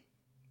 wait,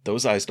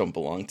 those eyes don't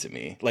belong to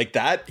me. Like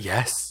that.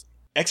 Yes.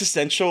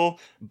 Existential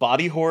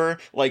body horror,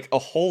 like a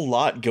whole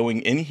lot going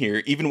in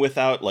here, even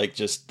without like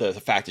just the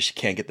fact that she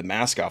can't get the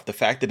mask off. The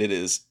fact that it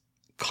is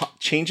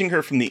changing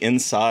her from the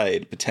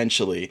inside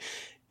potentially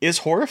is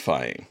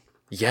horrifying.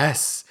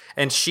 Yes.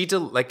 And she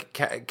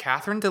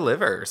Catherine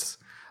delivers.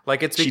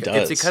 Like it's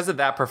because of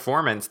that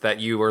performance that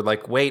you were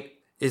like, wait,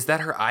 is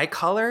that her eye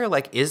color?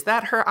 Like, is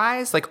that her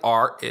eyes? Like,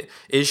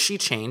 is she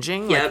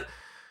changing? Yep.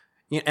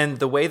 Like, and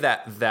the way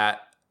that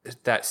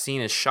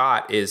scene is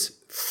shot is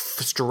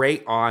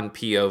straight on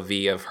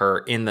POV of her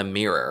in the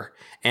mirror.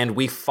 And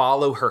we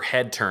follow her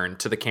head turn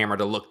to the camera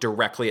to look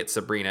directly at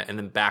Sabrina and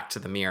then back to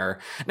the mirror.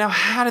 Now,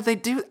 how did they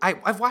do?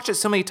 I've watched it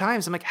so many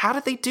times. I'm like, how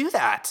did they do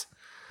that?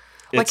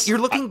 Like, you're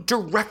looking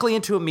directly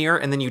into a mirror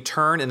and then you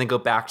turn and then go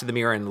back to the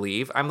mirror and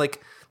leave. I'm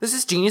like, this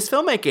is genius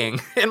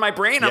filmmaking. In my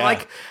brain, I'm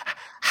like,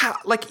 how?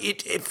 Like,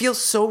 it feels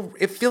so,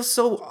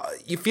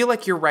 you feel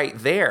like you're right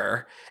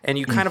there. And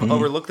you kind of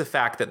overlook the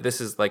fact that this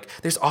is like,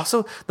 there's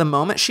also the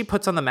moment she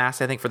puts on the mask,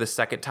 I think, for the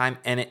second time,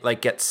 and it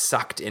like gets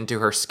sucked into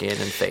her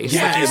skin and face.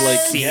 Yeah,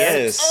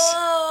 yes.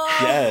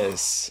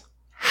 Yes.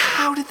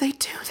 How did they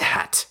do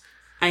that?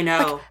 I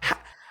know. Like,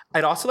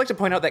 I'd also like to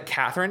point out that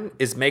Catherine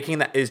is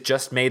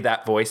just made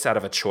that voice out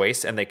of a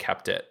choice, and they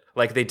kept it.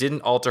 Like, they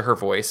didn't alter her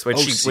voice when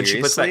she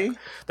puts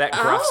that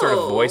gruff sort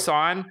of voice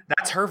on.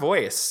 That's her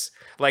voice.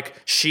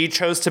 Like, she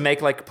chose to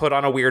put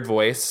on a weird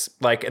voice,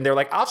 like, and they're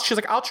like, she's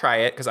like, I'll try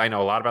it because I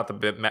know a lot about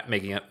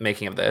the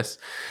making of this,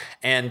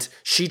 and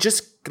she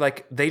just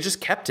they just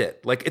kept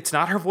it. Like, it's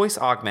not her voice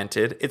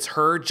augmented; it's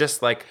her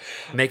just like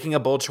making a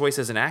bold choice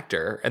as an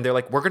actor, and they're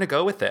like, we're gonna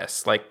go with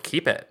this, like,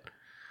 keep it.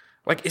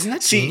 Like, isn't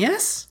that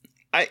genius?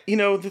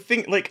 The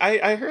thing, like,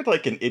 I heard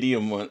like an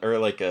idiom or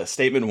like a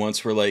statement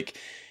once where like,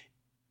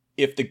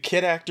 if the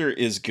kid actor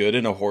is good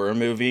in a horror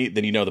movie,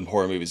 then you know the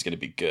horror movie is going to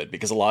be good,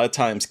 because a lot of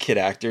times kid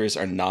actors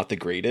are not the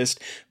greatest.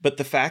 But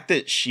the fact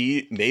that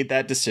she made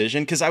that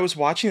decision, because I was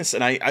watching this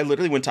and I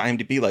literally went to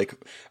IMDb like,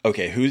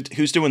 okay,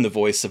 who's doing the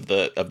voice of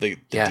the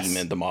yes.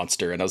 demon, the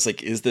monster? And I was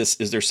like, is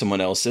there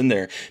someone else in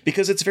there?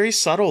 Because it's very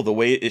subtle the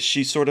way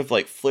she sort of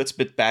like flits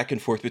back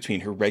and forth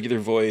between her regular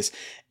voice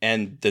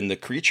and then the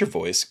creature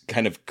voice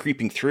kind of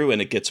creeping through,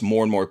 and it gets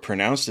more and more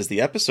pronounced as the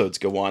episodes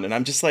go on. And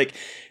I'm just like,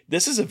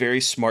 this is a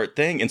very smart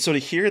thing. And so to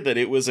hear that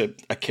it was a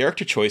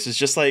character choice is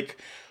just like,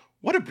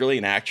 what a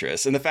brilliant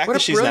actress. And the fact that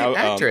she's now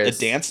a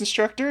dance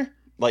instructor,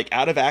 like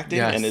out of acting,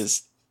 and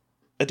is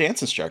a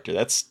dance instructor.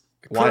 That's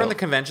wild. Put her on the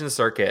convention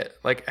circuit.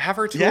 Like, have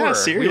her tour. Yeah,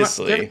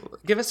 seriously.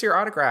 Give us your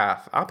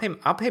autograph. I'll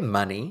pay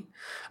money.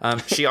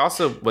 She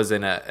also was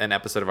in an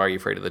episode of Are You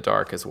Afraid of the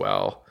Dark as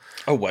well.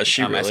 Oh, was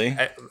she really?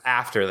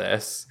 After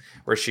this,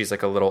 where she's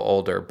like a little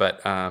older,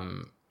 but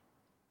God,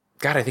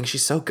 I think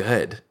she's so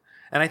good.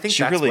 And I think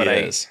that's really what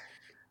I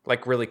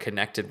like really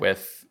connected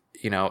with,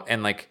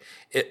 and like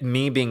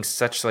me being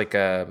such like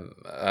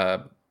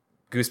a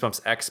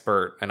Goosebumps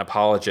expert and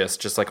apologist,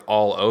 just like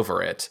all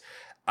over it.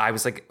 I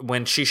was like,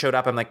 when she showed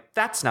up, I'm like,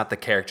 that's not the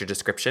character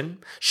description.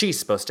 She's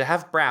supposed to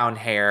have brown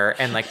hair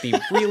and like be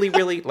really,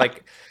 really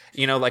like,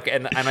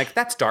 and I'm like,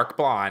 that's dark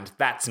blonde.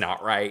 That's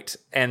not right.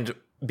 And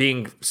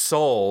being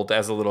sold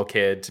as a little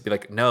kid to be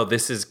like, no,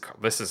 this is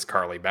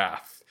Carly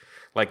Beth.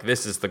 Like,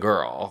 this is the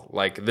girl.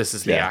 Like, this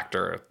is the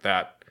actor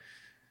that,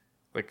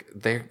 like,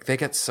 they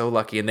get so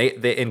lucky. And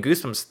they in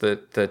Goosebumps,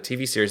 the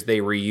TV series, they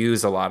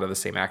reuse a lot of the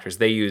same actors.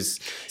 They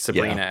use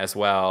Sabrina as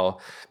well,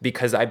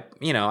 because I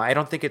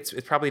don't think it's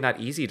probably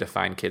not easy to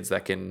find kids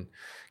that can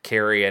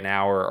carry an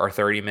hour or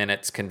 30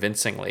 minutes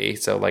convincingly.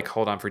 So like,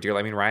 hold on for dear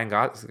life. I mean,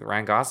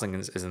 Ryan Gosling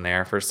is in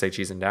there for Say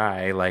Cheese and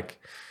Die. Like,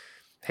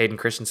 Hayden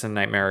Christensen,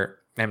 Night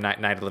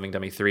of the Living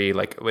Dummy 3,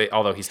 like,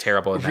 although he's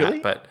terrible in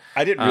that, but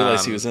I didn't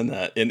realize he was in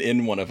that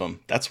in one of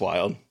them. That's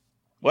wild.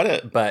 What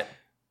a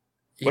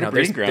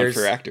breeding ground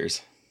for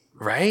actors,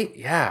 right?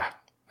 Yeah,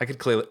 I could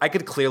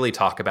clearly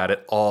talk about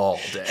it all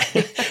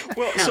day.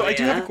 Well, so I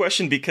do have a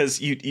question,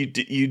 because you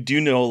do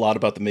know a lot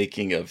about the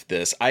making of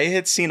this. I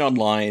had seen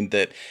online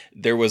that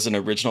there was an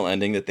original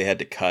ending that they had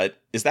to cut.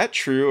 Is that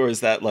true, or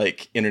is that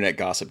like internet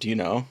gossip? Do you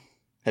know?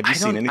 Have you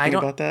seen anything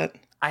about that?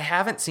 I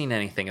haven't seen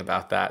anything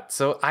about that,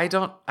 so I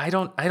don't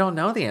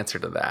know the answer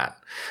to that.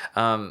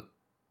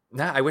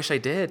 I wish I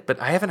did,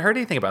 but I haven't heard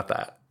anything about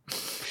that.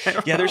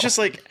 There's just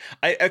like,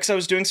 because I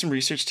was doing some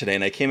research today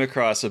and I came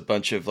across a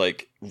bunch of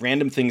like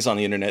random things on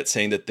the internet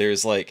saying that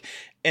there's like,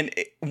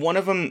 one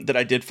of them that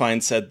I did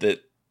find said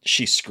that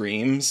she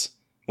screams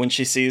when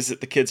she sees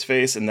the kid's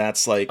face, and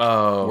that's like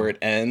where it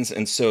ends.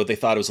 And so they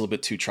thought it was a little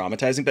bit too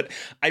traumatizing, but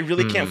I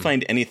really can't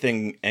find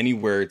anything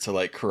anywhere to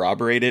like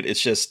corroborate it.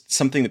 It's just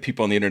something that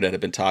people on the internet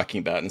have been talking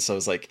about. And so I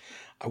was like,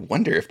 I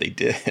wonder if they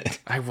did.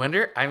 I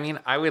wonder. I mean,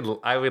 I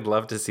would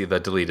love to see the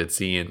deleted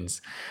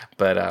scenes,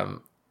 but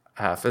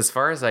as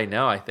far as I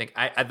know, I think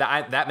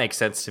that makes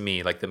sense to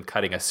me. Like them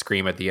cutting a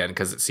scream at the end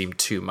because it seemed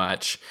too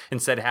much,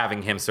 instead of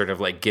having him sort of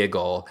like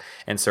giggle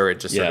and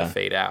sort of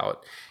fade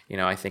out. You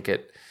know, I think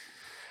it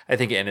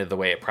ended the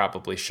way it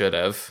probably should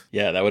have.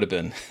 Yeah, that would have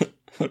been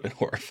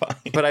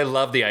horrifying. But I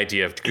love the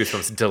idea of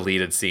Goosebumps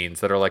deleted scenes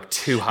that are like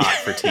too hot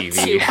for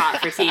TV. Too hot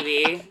for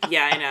TV.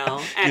 Yeah, I know.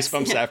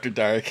 Goosebumps After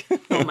Dark.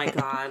 Oh my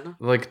God.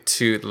 Like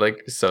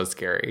so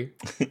scary.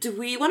 Do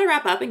we want to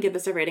wrap up and give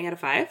this a rating out of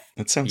 5?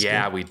 That sounds good.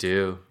 Yeah, we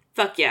do.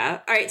 Fuck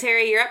yeah. All right,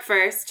 Terry, you're up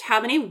first. How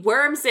many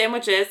worm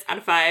sandwiches out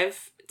of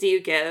 5 do you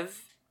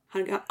give?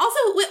 Also,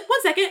 wait,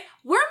 1 second.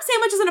 Worm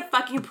sandwich isn't a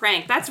fucking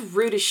prank. That's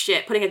rude as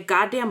shit. Putting a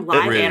goddamn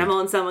live animal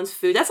in someone's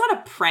food. That's not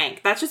a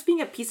prank. That's just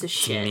being a piece of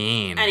shit.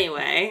 Mean.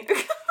 Anyway.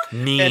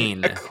 Mean.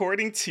 And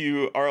according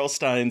to R.L.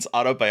 Stein's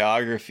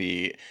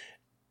autobiography,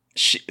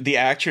 the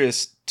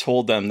actress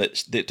told them that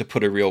to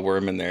put a real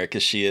worm in there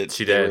because they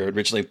were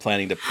originally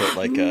planning to put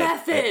like a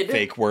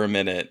fake worm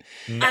in it.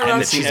 And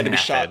the scene had to be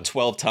shot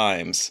 12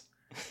 times.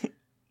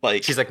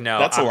 Like, she's like, no,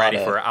 I'm ready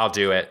for it. I'll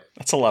do it.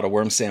 That's a lot of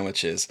worm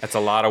sandwiches. That's a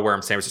lot of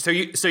worm sandwiches.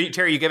 So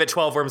Terry, you give it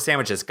 12 worm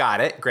sandwiches.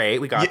 Got it.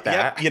 Great. We got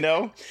that. Yeah, you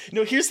know?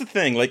 No, here's the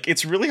thing. Like,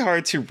 it's really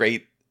hard to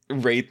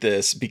rate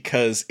this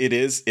because it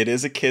is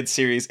a kid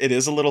series. It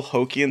is a little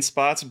hokey in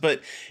spots, but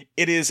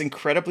it is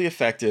incredibly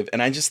effective.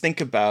 And I just think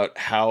about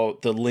how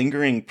the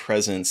lingering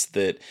presence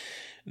that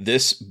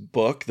the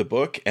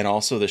book, and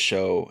also the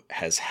show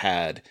has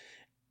had.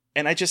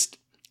 And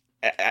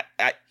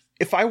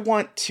if I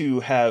want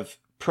to have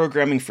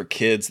programming for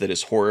kids that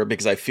is horror,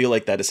 because I feel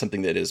like that is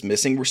something that is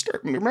missing,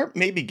 we're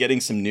maybe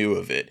getting some new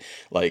of it,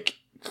 like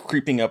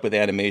creeping up with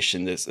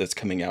animation that's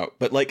coming out.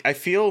 But like, I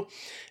feel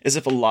as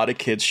if a lot of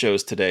kids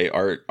shows today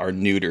are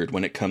neutered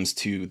when it comes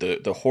to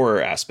the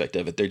horror aspect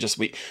of it. They're just,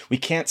 we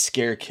can't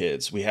scare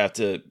kids. We have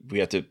to,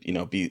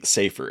 be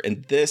safer.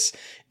 And this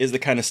is the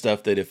kind of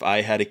stuff that if I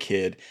had a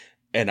kid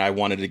and I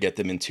wanted to get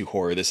them into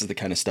horror, this is the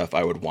kind of stuff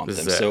I would want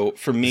them. So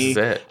for me,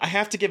 I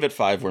have to give it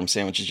 5 worm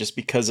sandwiches just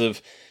because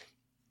of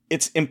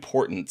its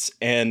importance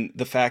and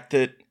the fact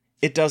that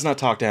it does not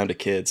talk down to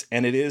kids,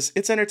 and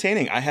it's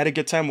entertaining. I had a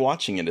good time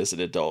watching it as an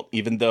adult,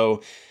 even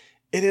though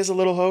it is a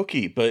little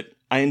hokey, but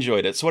I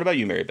enjoyed it. So what about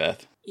you, Mary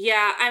Beth?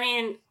 Yeah, I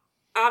mean,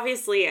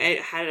 obviously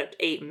it had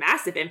a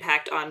massive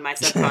impact on my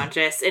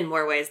subconscious in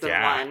more ways than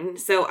one.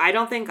 So I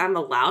don't think I'm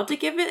allowed to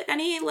give it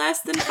any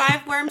less than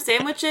 5 worm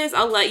sandwiches.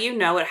 I'll let you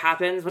know what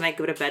happens when I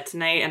go to bed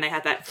tonight and I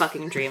have that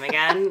fucking dream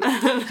again.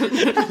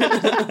 It's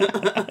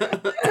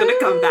gonna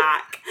come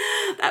back.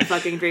 That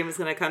fucking dream is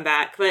gonna come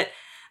back. But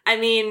I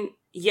mean,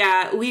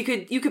 yeah, you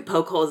could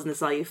poke holes in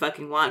this all you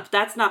fucking want, but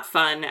that's not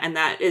fun, and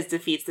that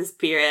defeats the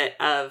spirit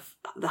of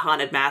the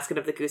Haunted Mask and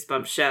of the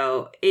Goosebumps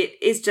show.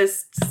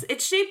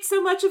 It shaped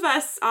so much of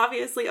us,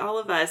 obviously all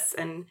of us,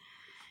 and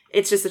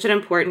it's just such an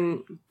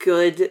important,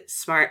 good,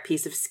 smart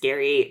piece of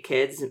scary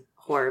kids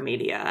horror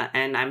media,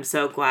 and I'm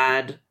so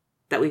glad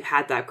that we've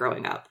had that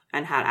growing up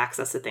and had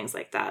access to things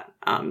like that.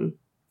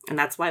 And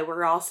that's why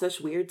we're all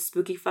such weird,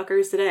 spooky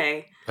fuckers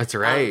today. That's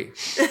right.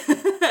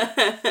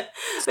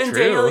 And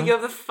Daniel, you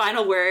have the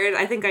final word.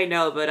 I think I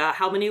know, but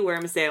how many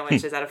worm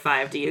sandwiches out of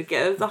 5 do you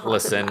give the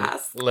Haunted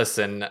Mask?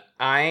 Listen,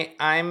 I'm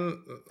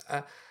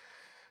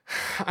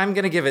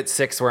gonna give it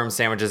 6 worm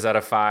sandwiches out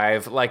of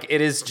 5. Like, it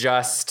is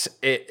just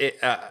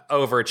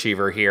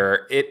overachiever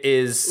here. It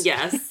is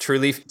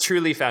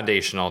truly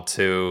foundational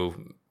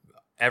to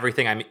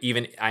everything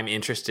I'm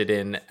interested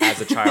in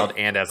as a child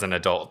and as an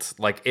adult.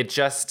 Like, it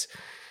just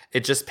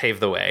paved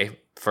the way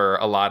for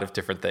a lot of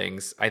different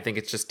things. I think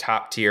it's just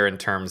top tier in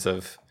terms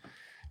of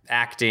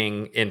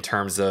acting, in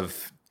terms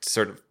of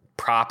sort of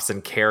props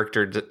and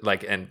character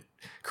and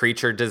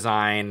creature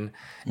design.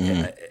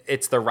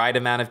 It's the right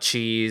amount of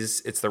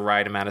cheese. It's the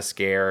right amount of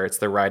scare. It's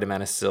the right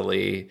amount of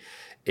silly.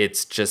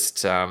 It's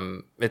just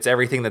it's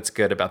everything that's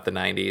good about the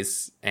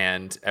 90s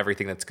and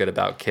everything that's good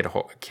about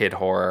kid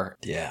horror.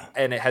 Yeah.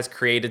 And it has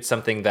created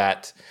something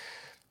that,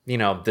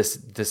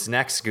 this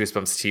next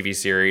Goosebumps TV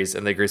series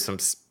and the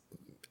Goosebumps,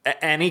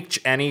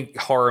 any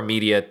horror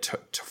media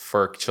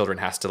for children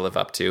has to live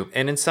up to.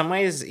 And in some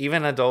ways,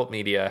 even adult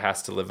media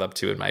has to live up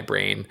to in my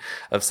brain,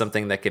 of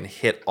something that can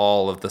hit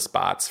all of the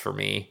spots for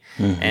me.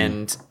 Mm-hmm.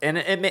 And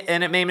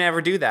it may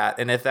never do that.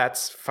 And if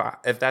that's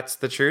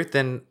the truth,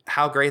 then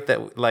how great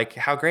that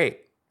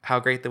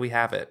we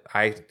have it.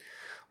 I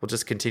will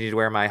just continue to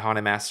wear my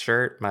Haunted Mask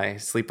shirt,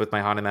 sleep with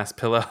my Haunted Mask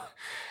pillow,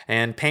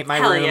 and paint my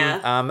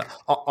room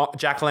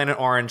jack-o'-lantern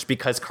orange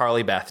because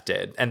Carly Beth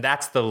did. And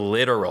that's the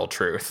literal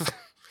truth.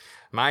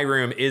 My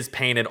room is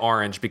painted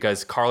orange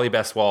because Carly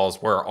Beth's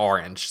walls were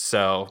orange.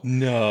 So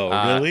no,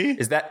 really?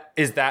 Is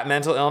that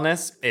mental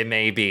illness? It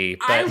may be.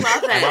 But I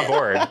love it. I'm on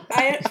board.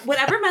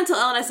 Whatever mental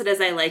illness it is,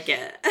 I like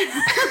it.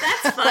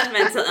 That's fun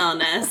mental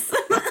illness.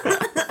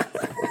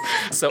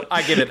 So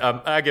I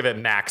give it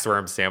max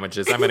worm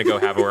sandwiches. I'm gonna go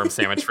have a worm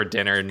sandwich for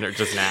dinner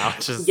just now.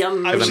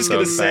 Yum. I was just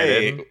gonna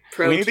say,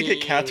 Protein. we need to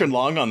get Catherine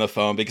Long on the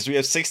phone because we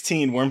have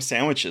 16 worm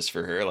sandwiches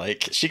for her.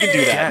 Like, she can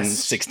do that in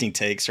 16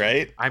 takes,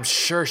 right? I'm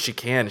sure she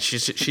can.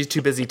 She's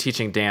too busy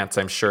teaching dance,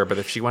 I'm sure. But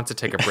if she wants to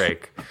take a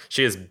break,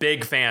 she has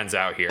big fans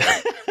out here.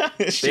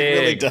 She big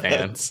really does.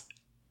 Fans.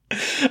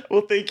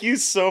 Well, thank you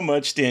so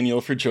much, Daniel,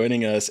 for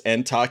joining us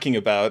and talking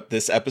about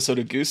this episode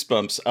of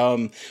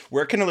Goosebumps.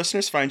 Where can our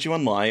listeners find you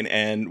online,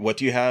 and what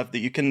do you have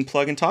that you can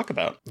plug and talk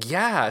about?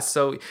 Yeah,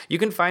 so you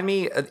can find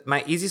me.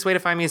 My easiest way to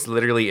find me is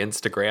literally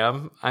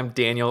Instagram. I'm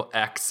Daniel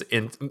X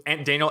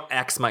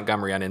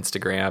Montgomery on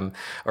Instagram,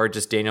 or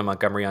just Daniel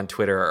Montgomery on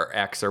Twitter or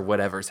X or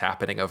whatever's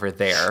happening over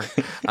there.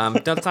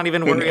 Don't not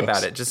even worry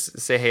about it. Just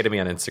say hey to me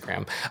on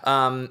Instagram.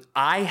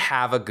 I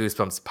have a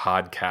Goosebumps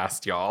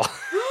podcast, y'all.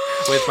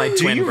 With my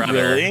twin brother.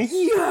 Really?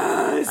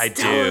 Yes! I do.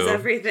 Tell us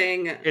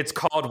everything. It's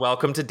called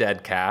Welcome to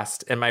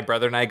Deadcast, and my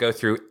brother and I go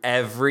through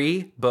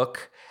every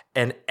book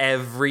and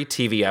every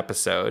TV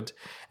episode.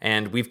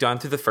 And we've gone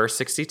through the first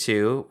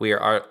 62. We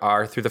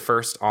are through the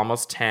first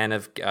almost 10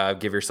 of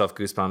Give Yourself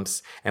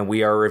Goosebumps, and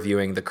we are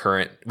reviewing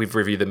we've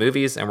reviewed the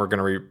movies, and we're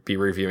going to be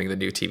reviewing the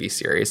new TV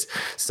series.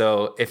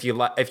 So if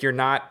you're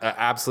not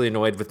absolutely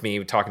annoyed with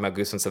me talking about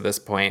Goosebumps at this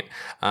point,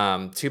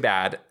 too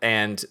bad,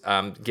 and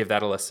give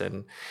that a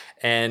listen.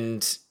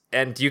 And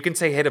you can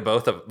say hey to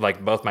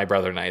both my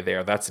brother and I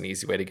there. That's an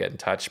easy way to get in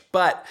touch.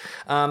 But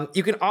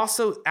you can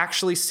also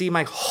actually see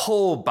my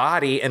whole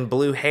body and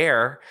blue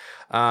hair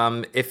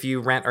if you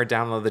rent or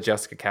download the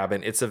Jessica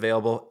Cabin. It's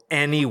available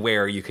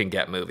anywhere you can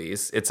get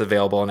movies. It's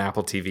available on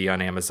Apple TV,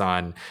 on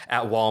Amazon,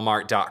 at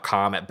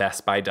Walmart.com, at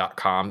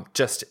BestBuy.com,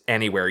 just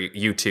anywhere.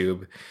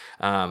 YouTube.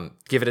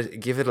 Give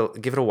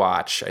it a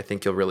watch. I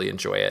think you'll really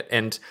enjoy it.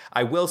 And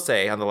I will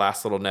say on the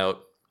last little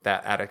note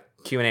that at a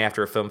Q&A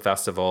after a film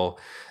festival,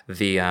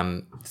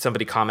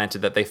 somebody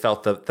commented that they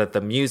felt that the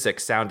music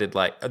sounded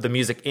like the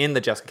music in the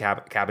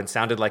Jessica Cabin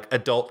sounded like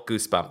adult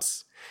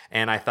Goosebumps.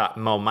 And I thought,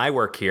 my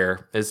work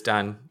here is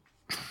done.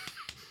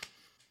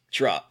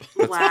 Drop.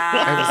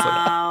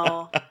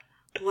 Wow.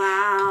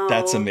 Wow.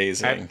 That's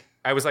amazing.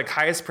 I was like,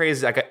 highest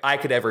praise I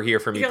could ever hear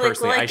from you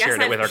personally. Well, I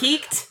shared guess it with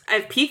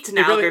I've peaked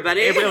now,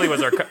 everybody. It really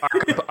was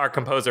our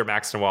composer,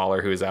 Max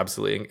Waller, who is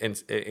absolutely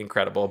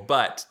incredible.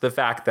 But the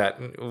fact that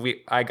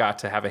I got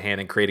to have a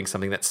hand in creating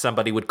something that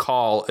somebody would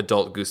call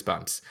adult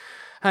Goosebumps.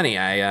 Honey,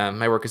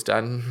 my work is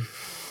done.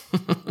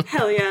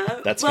 Hell yeah.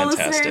 That's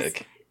fantastic.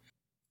 Listeners,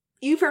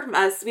 you've heard from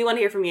us. We want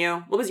to hear from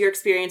you. What was your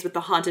experience with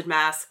the haunted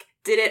mask?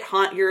 Did it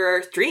haunt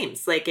your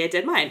dreams like it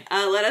did mine?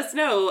 Let us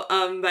know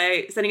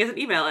by sending us an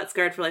email at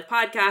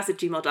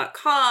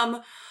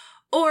scarredforlifepodcast@gmail.com,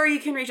 or you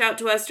can reach out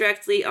to us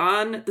directly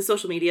on the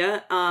social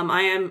media.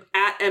 I am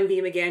at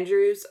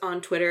MB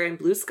on Twitter and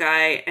Blue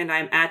Sky, and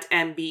I'm at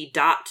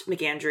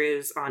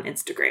MB.McAndrews on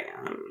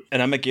Instagram.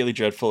 And I'm at Gaily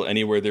Dreadful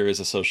anywhere there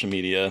is a social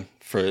media,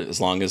 for as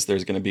long as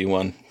there's going to be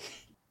one.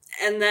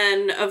 And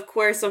then, of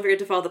course, don't forget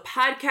to follow the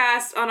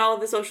podcast on all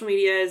of the social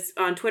medias.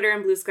 On Twitter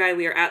and Blue Sky,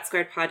 we are at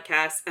Scarred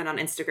Podcast. And on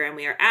Instagram,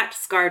 we are at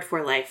Scarred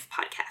for Life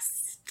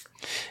Podcast.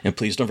 And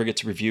please don't forget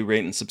to review,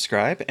 rate, and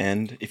subscribe.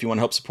 And if you want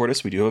to help support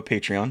us, we do have a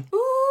Patreon.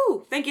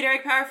 Ooh! Thank you to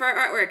Eric Power for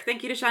our artwork.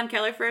 Thank you to Sean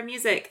Keller for our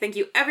music. Thank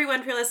you,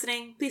 everyone, for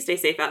listening. Please stay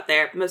safe out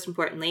there. But most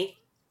importantly,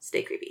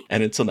 stay creepy.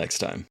 And until next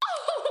time.